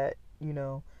unfolded that,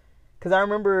 because I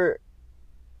remember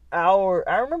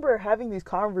having these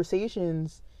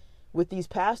conversations with these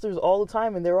pastors all the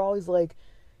time, and they're always like,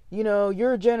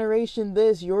 your generation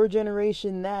this, your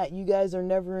generation that, you guys are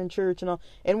never in church and all.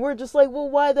 And we're just like, well,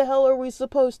 why the hell are we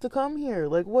supposed to come here?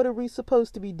 Like, what are we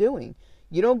supposed to be doing?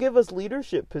 You don't give us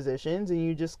leadership positions, and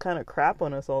you just kind of crap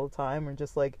on us all the time, or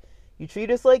just like, you treat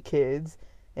us like kids.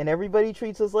 And everybody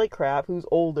treats us like crap who's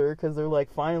older, because they're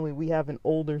like, finally, we have an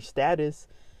older status.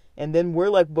 And then we're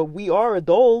like, but we are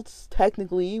adults.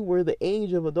 Technically, we're the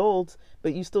age of adults.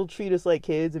 But you still treat us like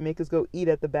kids and make us go eat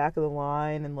at the back of the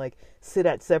line and like sit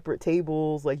at separate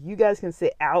tables. Like, you guys can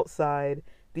sit outside.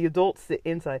 The adults sit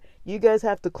inside. You guys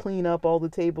have to clean up all the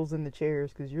tables and the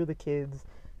chairs because you're the kids.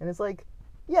 And it's like,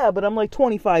 yeah, but I'm like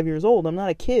 25 years old. I'm not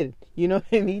a kid. You know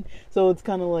what I mean? So it's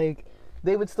kind of like,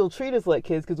 they would still treat us like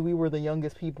kids because we were the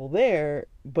youngest people there,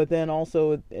 but then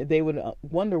also they would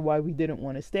wonder why we didn't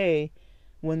want to stay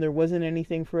when there wasn't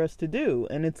anything for us to do.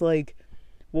 And it's like,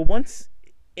 well, once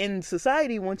in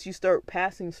society, once you start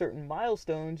passing certain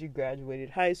milestones, you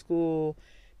graduated high school,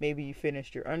 maybe you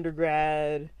finished your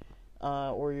undergrad,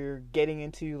 or you're getting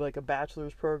into like a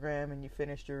bachelor's program and you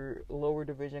finished your lower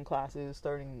division classes,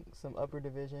 starting some upper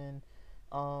division,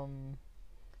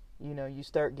 you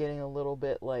start getting a little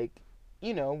bit like,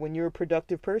 when you're a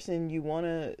productive person, you want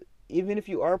to, even if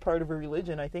you are part of a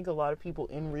religion, I think a lot of people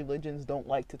in religions don't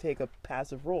like to take a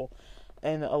passive role.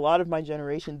 And a lot of my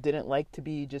generation didn't like to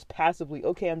be just passively,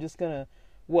 okay, I'm just going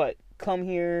to, come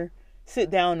here, sit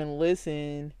down and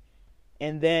listen,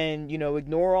 and then,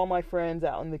 ignore all my friends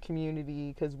out in the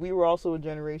community, because we were also a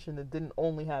generation that didn't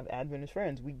only have Adventist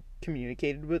friends. We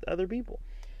communicated with other people,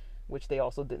 which they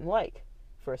also didn't like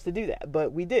for us to do that,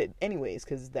 but we did anyways,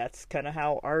 because that's kind of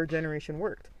how our generation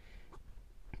worked.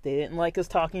 They didn't like us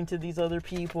talking to these other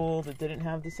people that didn't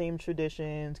have the same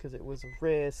traditions because it was a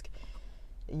risk.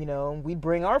 We'd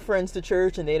bring our friends to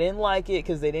church and they didn't like it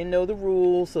because they didn't know the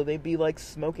rules, so they'd be like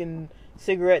smoking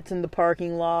cigarettes in the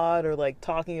parking lot or like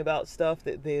talking about stuff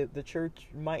that the church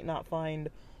might not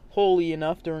find holy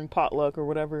enough during potluck or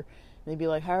whatever. They'd be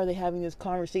like, how are they having this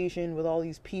conversation with all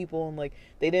these people? And like,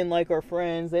 they didn't like our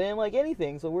friends. They didn't like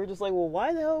anything. So we're just like, well,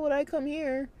 why the hell would I come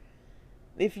here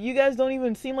if you guys don't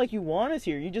even seem like you want us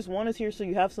here? You just want us here so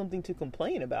you have something to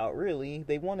complain about, really.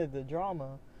 They wanted the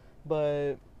drama.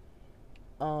 But,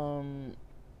 that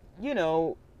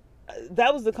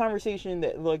was the conversation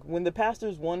that, like, when the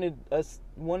pastors wanted us,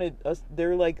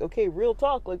 they're like, okay, real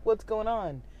talk, like, what's going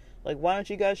on? Like, why don't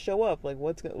you guys show up? Like,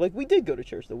 we did go to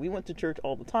church, though. We went to church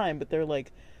all the time, but they're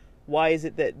like, why is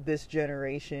it that this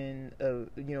generation of,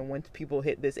 when people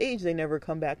hit this age, they never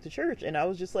come back to church? And I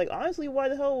was just like, honestly, why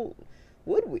the hell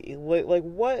would we? Like,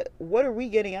 what are we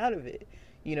getting out of it?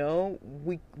 We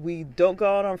don't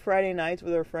go out on Friday nights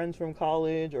with our friends from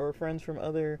college or friends from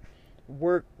other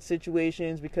work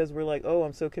situations because we're like, oh,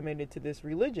 I'm so committed to this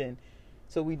religion.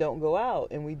 So we don't go out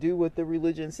and we do what the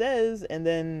religion says, and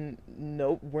then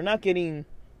nope, we're not getting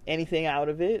anything out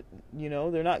of it.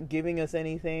 They're not giving us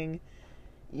anything.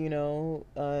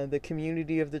 The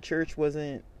community of the church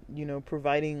wasn't,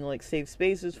 providing like safe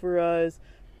spaces for us.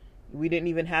 We didn't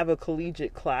even have a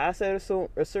collegiate class at a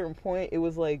certain point. It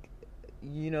was like,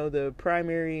 the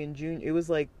primary and junior. It was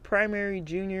like primary,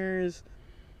 juniors.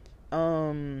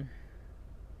 I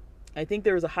think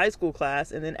there was a high school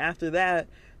class, and then after that,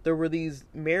 there were these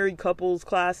married couples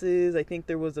classes. I think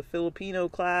there was a Filipino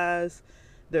class.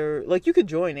 You could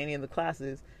join any of the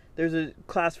classes. There's a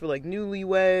class for like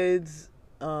newlyweds.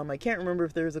 I can't remember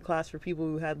if there was a class for people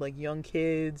who had like young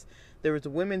kids. There was a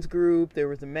women's group. There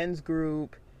was a men's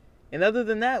group. And other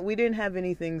than that, we didn't have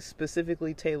anything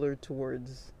specifically tailored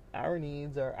towards our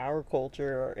needs or our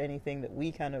culture or anything that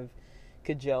we kind of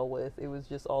could gel with. It was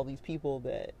just all these people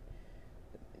that,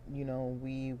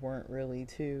 we weren't really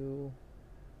too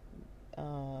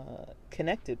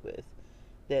connected with,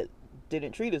 that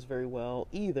didn't treat us very well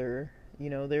either.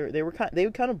 They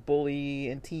would kind of bully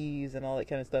and tease and all that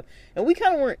kind of stuff, and we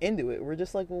kind of weren't into it. We're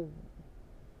just like, well,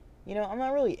 I'm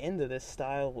not really into this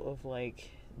style of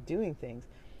like doing things.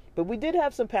 But we did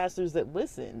have some pastors that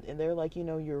listened, and they're like,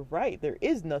 you're right. There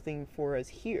is nothing for us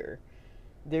here.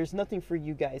 There's nothing for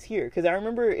you guys here. Because I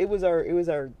remember it was our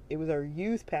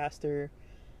youth pastor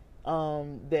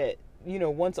that,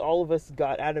 once all of us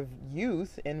got out of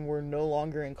youth and were no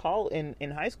longer in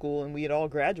high school, and we had all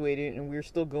graduated, and we were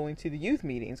still going to the youth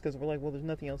meetings because we're like, well, there's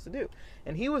nothing else to do.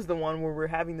 And he was the one where we're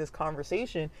having this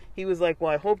conversation. He was like,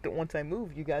 well, I hope that once I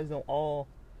move, you guys don't all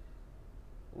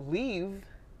leave,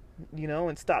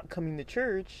 and stop coming to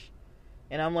church.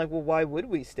 And I'm like, well, why would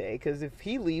we stay? Because if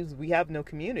he leaves, we have no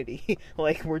community.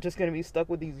 Like, we're just gonna be stuck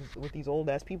with these old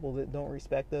ass people that don't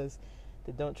respect us,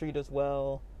 that don't treat us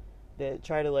well, that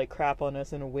try to like crap on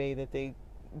us in a way that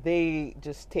they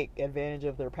just take advantage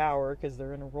of their power because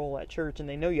they're in a role at church and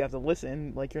they know you have to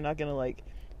listen. Like, you're not gonna like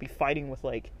be fighting with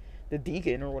like the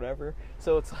deacon or whatever.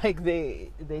 So it's like they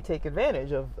take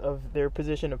advantage of their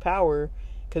position of power.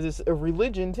 Because it's a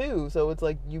religion too, so it's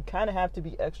like you kind of have to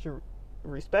be extra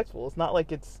respectful. It's not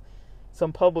like it's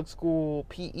some public school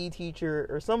PE teacher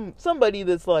or somebody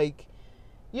that's like,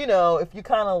 if you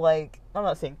kind of like, I'm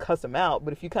not saying cuss them out,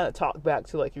 but if you kind of talk back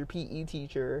to like your PE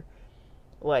teacher,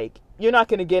 like, you're not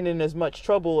going to get in as much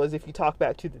trouble as if you talk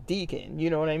back to the deacon, you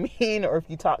know what I mean? Or if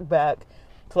you talk back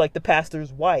to like the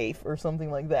pastor's wife or something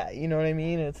like that, you know what I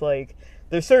mean? It's like,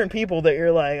 there's certain people that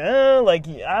you're like,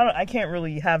 I can't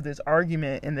really have this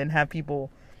argument and then have people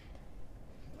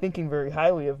thinking very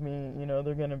highly of me.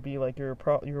 They're gonna be like, you're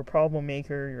a problem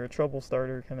maker, you're a trouble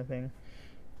starter kind of thing.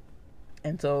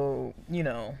 And so,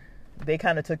 they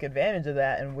kind of took advantage of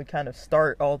that, and would kind of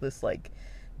start all this like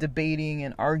debating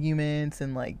and arguments,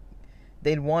 and like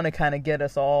they'd want to kind of get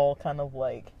us all kind of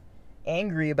like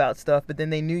angry about stuff, but then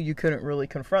they knew you couldn't really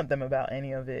confront them about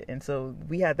any of it. And so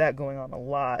we had that going on a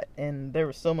lot, and there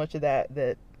was so much of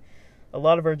that a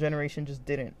lot of our generation just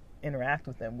didn't interact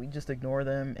with them. We just ignore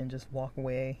them and just walk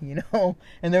away,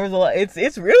 and there was a lot. It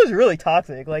was really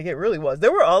toxic. Like, it really was.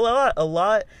 There were a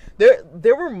lot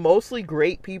there were mostly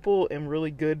great people and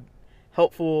really good,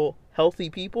 helpful,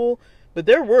 healthy people, but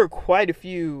there were quite a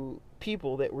few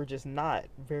people that were just not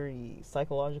very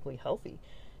psychologically healthy.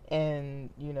 And,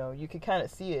 you could kind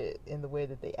of see it in the way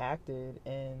that they acted.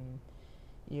 And,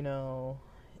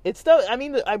 it's still,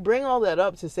 I bring all that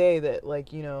up to say that,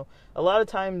 like, a lot of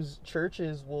times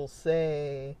churches will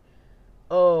say,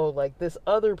 oh, like, this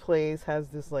other place has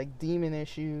this, like, demon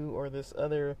issue or this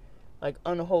other, like,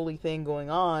 unholy thing going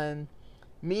on.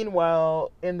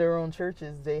 Meanwhile, in their own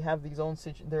churches, they have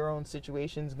their own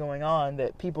situations going on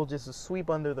that people just sweep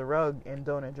under the rug and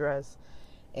don't address.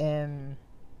 And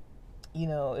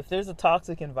if there's a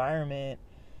toxic environment,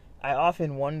 I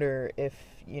often wonder if,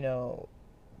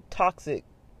 toxic,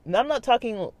 and I'm not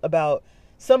talking about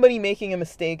somebody making a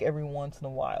mistake every once in a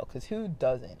while, because who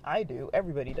doesn't? I do.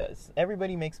 Everybody does.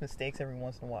 Everybody makes mistakes every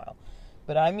once in a while.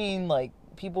 But I mean, like,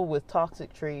 people with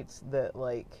toxic traits that,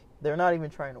 like, they're not even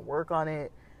trying to work on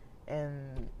it,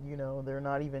 and, they're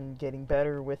not even getting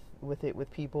better with it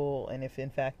with people, and if in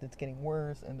fact it's getting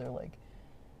worse, and they're, like,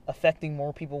 affecting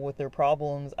more people with their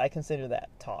problems, I consider that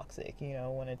toxic.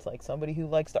 When it's like somebody who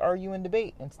likes to argue and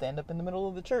debate and stand up in the middle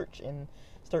of the church and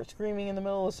start screaming in the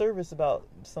middle of service about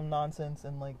some nonsense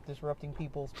and like disrupting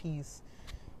people's peace,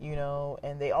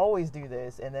 and they always do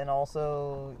this. And then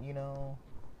also,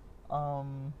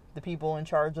 the people in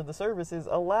charge of the services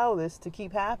allow this to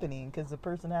keep happening because the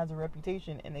person has a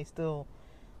reputation and they still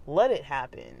let it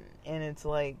happen. And it's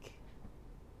like,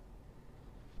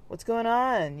 what's going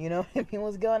on?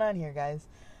 What's going on here, guys?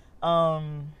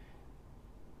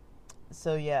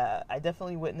 So yeah, I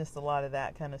definitely witnessed a lot of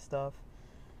that kind of stuff.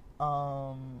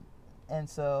 And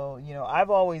so, I've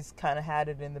always kind of had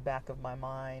it in the back of my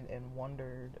mind and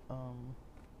wondered,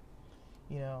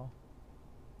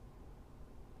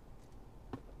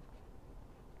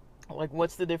 like,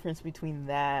 what's the difference between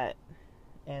that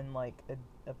and like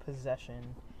a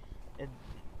possession,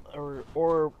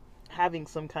 or having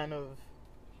some kind of,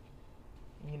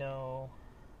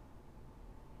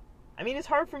 it's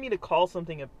hard for me to call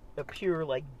something a pure,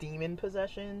 like, demon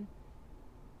possession.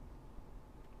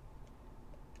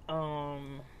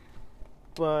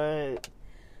 But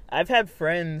I've had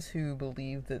friends who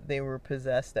believed that they were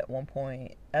possessed at one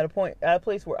point, at a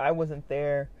place where I wasn't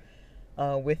there,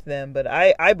 with them, but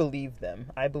I believed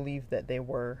them. I believed that they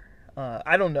were,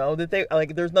 I don't know, that they,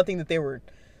 like, there's nothing that they were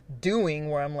doing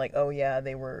where I'm like, oh yeah,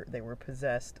 they were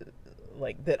possessed,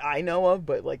 like that I know of,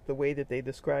 but like the way that they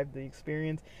describe the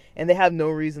experience, and they have no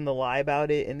reason to lie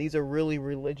about it. And these are really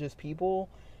religious people,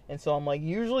 and so I'm like,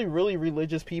 usually really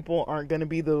religious people aren't going to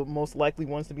be the most likely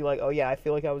ones to be like, oh yeah, I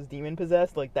feel like I was demon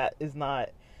possessed. Like that is not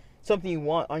something you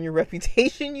want on your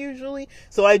reputation usually.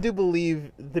 So I do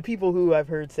believe the people who I've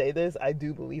heard say this, I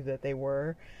do believe that they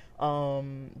were,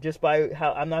 just by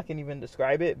how, I'm not going to even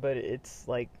describe it, but it's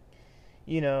like,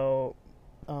 you know,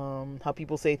 how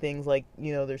people say things like,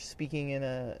 you know, they're speaking in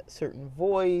a certain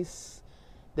voice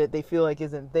that they feel like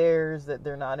isn't theirs, that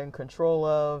they're not in control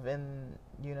of, and,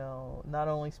 you know, not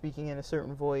only speaking in a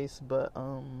certain voice, but,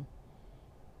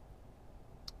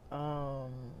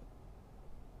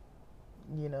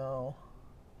 you know,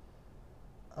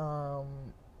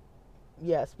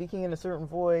 yeah, speaking in a certain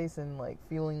voice and like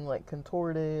feeling like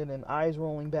contorted and eyes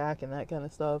rolling back and that kind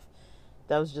of stuff.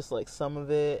 That was just like some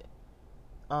of it.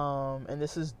 And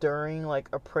this is during like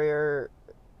a prayer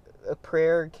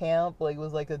camp. Like it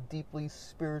was like a deeply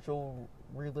spiritual,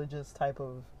 religious type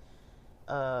of,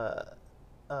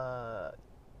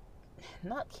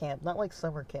 not camp, not like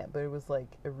summer camp, but it was like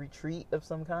a retreat of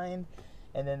some kind.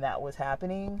 And then that was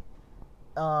happening.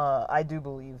 I do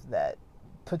believe that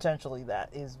potentially that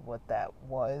is what that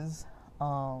was.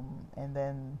 And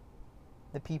then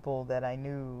the people that I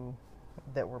knew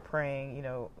that were praying, you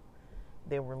know,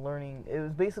 they were learning. It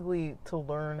was basically to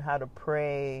learn how to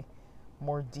pray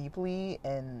more deeply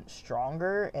and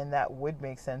stronger. And that would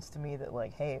make sense to me that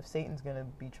like, hey, if Satan's going to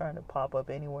be trying to pop up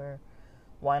anywhere,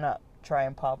 why not try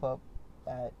and pop up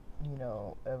at, you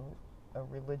know, a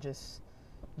religious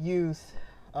youth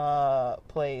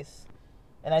place.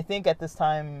 And I think at this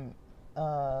time,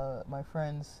 my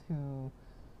friends who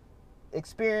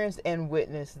experienced and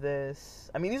witnessed this,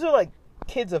 I mean, these are like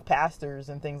kids of pastors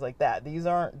and things like that. These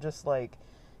aren't just like,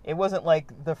 it wasn't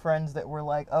like the friends that were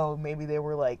like, oh, maybe they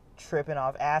were like tripping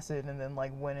off acid and then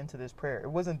like went into this prayer. It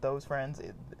wasn't those friends.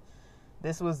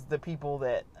 This was the people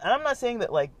that, and I'm not saying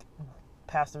that like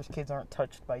pastors' kids aren't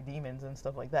touched by demons and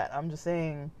stuff like that. I'm just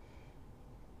saying,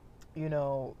 you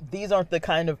know, these aren't the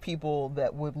kind of people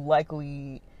that would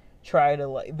likely try to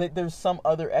like, there's some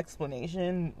other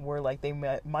explanation where like they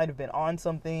might have been on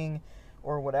something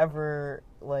or whatever,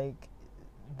 like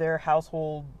their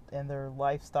household and their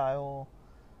lifestyle,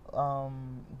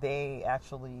 they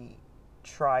actually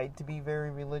tried to be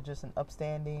very religious and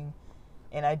upstanding,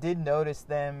 and I did notice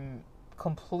them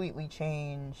completely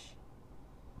change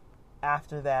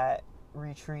after that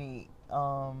retreat,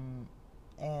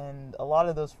 and a lot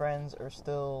of those friends are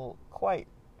still quite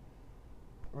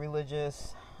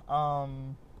religious, not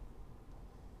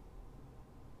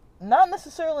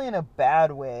necessarily in a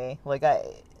bad way, like I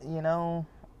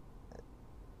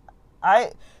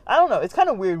don't know, it's kind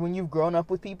of weird when you've grown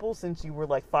up with people since you were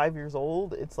like 5 years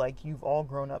old. It's like you've all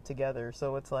grown up together,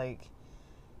 so it's like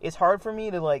it's hard for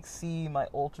me to like see my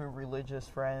ultra religious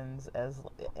friends as,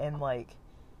 and like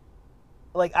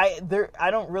I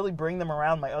don't really bring them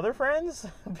around my other friends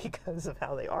because of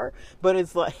how they are, but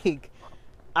it's like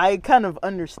I kind of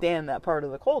understand that part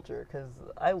of the culture because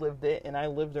I lived it and I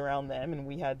lived around them and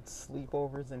we had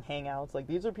sleepovers and hangouts. Like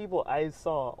these are people I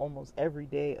saw almost every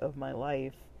day of my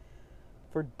life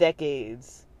for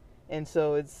decades, and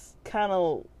so it's kind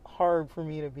of hard for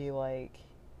me to be like,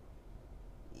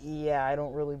 yeah, I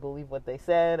don't really believe what they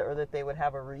said, or that they would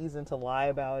have a reason to lie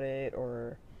about it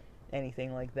or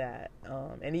anything like that.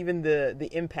 And even the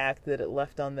impact that it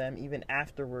left on them even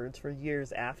afterwards, for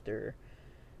years after,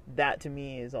 that to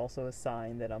me is also a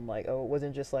sign that I'm like, oh, it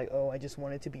wasn't just like, oh, I just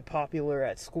wanted to be popular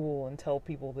at school and tell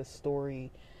people this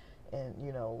story, and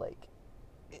you know, like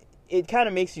it kind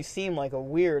of makes you seem like a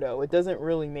weirdo. It doesn't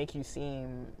really make you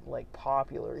seem like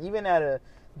popular. Even at a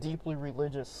deeply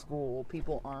religious school,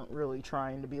 people aren't really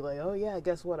trying to be like, oh yeah,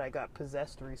 guess what, I got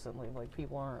possessed recently. Like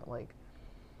people aren't like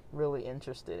really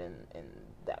interested in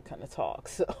that kind of talk.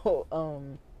 So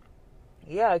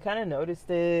yeah, I kind of noticed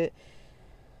it.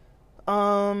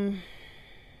 I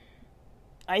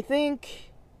think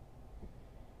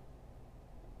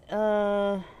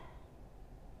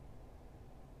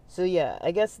so yeah,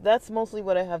 I guess that's mostly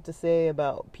what I have to say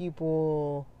about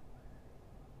people,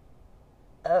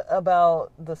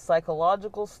 about the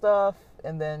psychological stuff,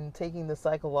 and then taking the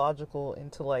psychological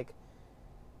into like,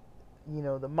 you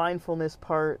know, the mindfulness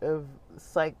part of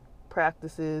psych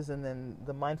practices, and then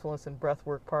the mindfulness and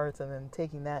breathwork parts, and then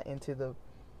taking that into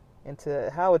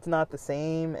how it's not the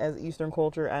same as Eastern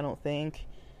culture, I don't think,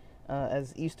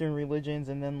 as Eastern religions,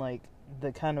 and then like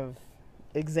the kind of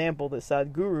example that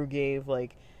Sadhguru gave,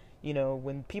 like, you know,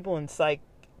 when people in psych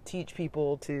teach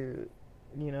people to,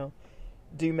 you know,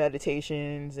 do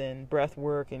meditations and breath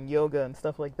work and yoga and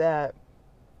stuff like that,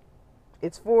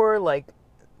 it's for like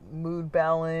mood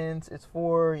balance. It's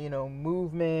for,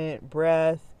 movement,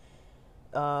 breath,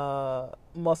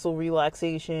 muscle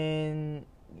relaxation,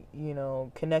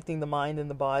 connecting the mind and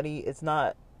the body. It's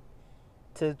not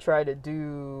to try to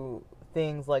do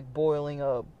things like boiling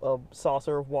a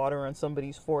saucer of water on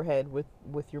somebody's forehead with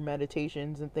your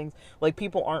meditations and things. Like,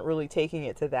 people aren't really taking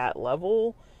it to that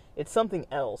level. It's something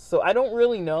else. So I don't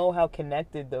really know how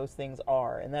connected those things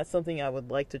are, and that's something I would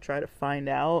like to try to find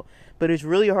out. But it's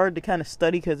really hard to kind of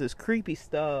study because it's creepy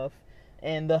stuff,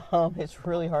 and it's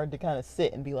really hard to kind of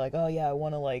sit and be like, oh yeah, I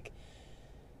want to, like,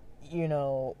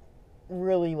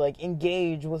 really like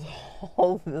engage with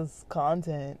all this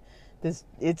content.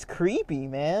 It's creepy,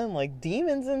 man. Like,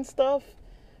 demons and stuff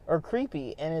are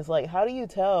creepy, and it's like, how do you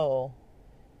tell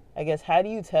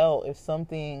if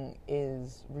something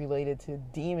is related to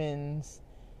demons,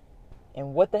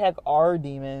 and what the heck are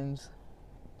demons?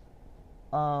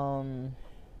 I'll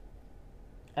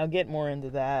get more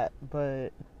into that, but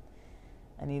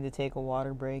I need to take a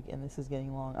water break, and this is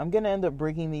getting long. I'm going to end up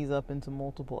breaking these up into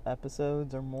multiple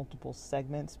episodes or multiple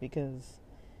segments because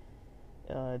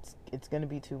it's going to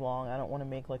be too long. I don't want to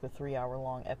make like a 3-hour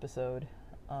long episode.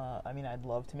 I'd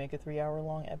love to make a 3-hour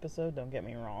long episode, don't get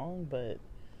me wrong, but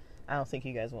I don't think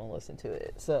you guys want to listen to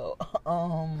it. So,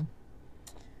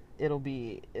 it'll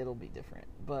be different.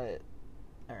 But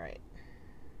all right.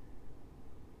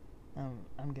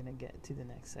 I'm going to get to the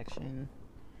next section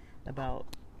about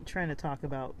trying to talk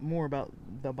more about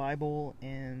the Bible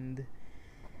and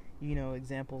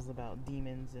examples about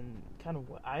demons and kind of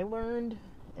what I learned.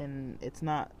 And it's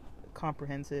not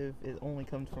comprehensive. It only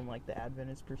comes from like the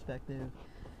Adventist perspective,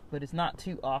 but it's not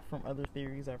too off from other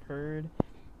theories I've heard.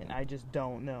 And I just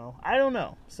don't know. I don't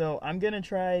know. So I'm going to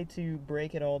try to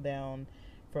break it all down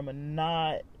from a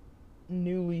not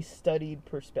newly studied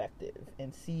perspective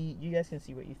and see, you guys can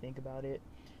see what you think about it.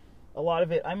 A lot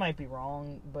of it, I might be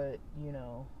wrong, but,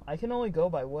 I can only go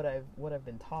by what I've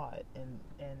been taught and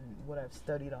what I've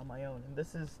studied on my own. And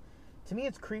this is, to me,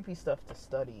 it's creepy stuff to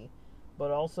study. But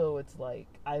also, it's like,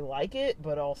 I like it,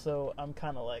 but also I'm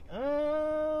kind of like,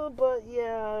 but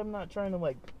yeah, I'm not trying to,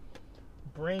 like,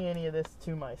 bring any of this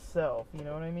to myself, you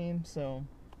know what I mean? So,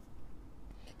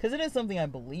 because it is something I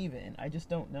believe in, I just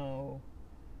don't know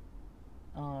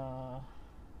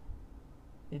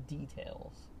the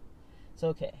details. So,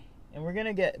 okay, and we're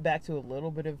gonna get back to a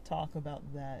little bit of talk about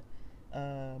that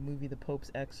movie, The Pope's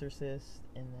Exorcist,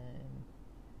 and then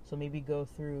so maybe go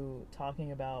through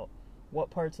talking about what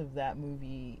parts of that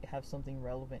movie have something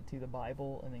relevant to the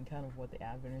Bible, and then kind of what the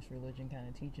Adventist religion kind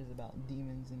of teaches about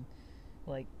demons and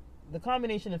like the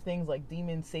combination of things like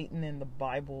demon, Satan, and the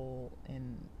Bible,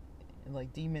 and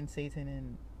like demon, Satan,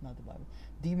 and not the Bible,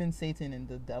 demon, Satan, and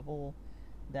the devil,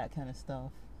 that kind of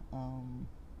stuff.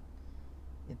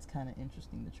 It's kind of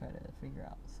interesting to try to figure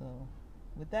out. So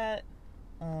with that,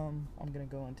 I'm gonna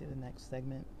go on to the next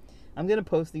segment. I'm gonna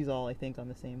post these all, I think, on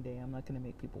the same day. I'm not gonna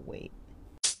make people wait.